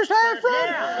that first half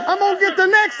from? I'm going to get the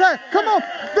next half. Come on.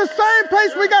 The same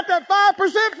place we got that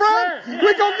 5% from?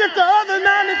 We're going to get the other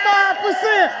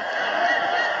 95%.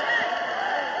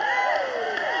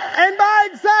 And by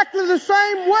exactly the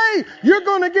same way, you're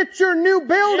going to get your new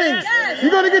buildings. You're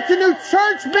going to get your new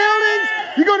church buildings.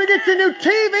 You're going to get your new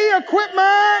TV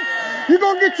equipment. You're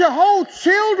going to get your whole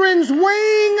children's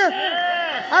wing.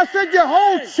 I said your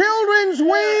whole children's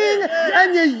wing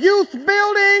and your youth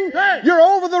building, your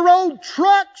over-the-road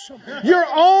trucks, your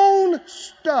own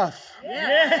stuff.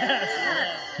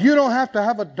 You don't have to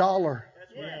have a dollar.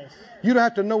 You don't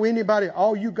have to know anybody.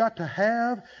 All you got to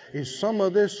have is some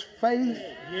of this faith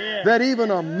that even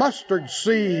a mustard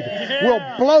seed will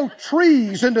blow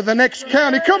trees into the next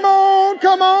county. Come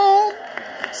on.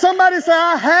 Somebody say,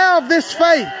 I have this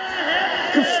faith.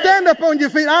 Stand up on your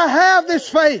feet. I have this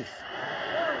faith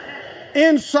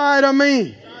inside of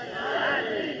me.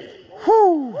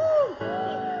 Whew.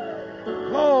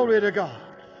 Glory to God.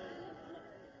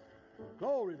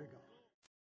 Glory to God.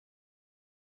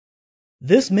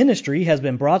 This ministry has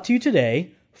been brought to you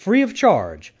today free of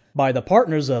charge by the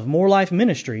partners of More Life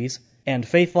Ministries and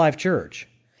Faith Life Church.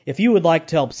 If you would like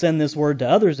to help send this word to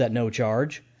others at no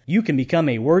charge, you can become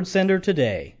a word sender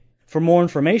today. For more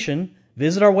information,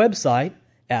 visit our website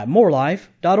at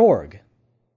morelife.org.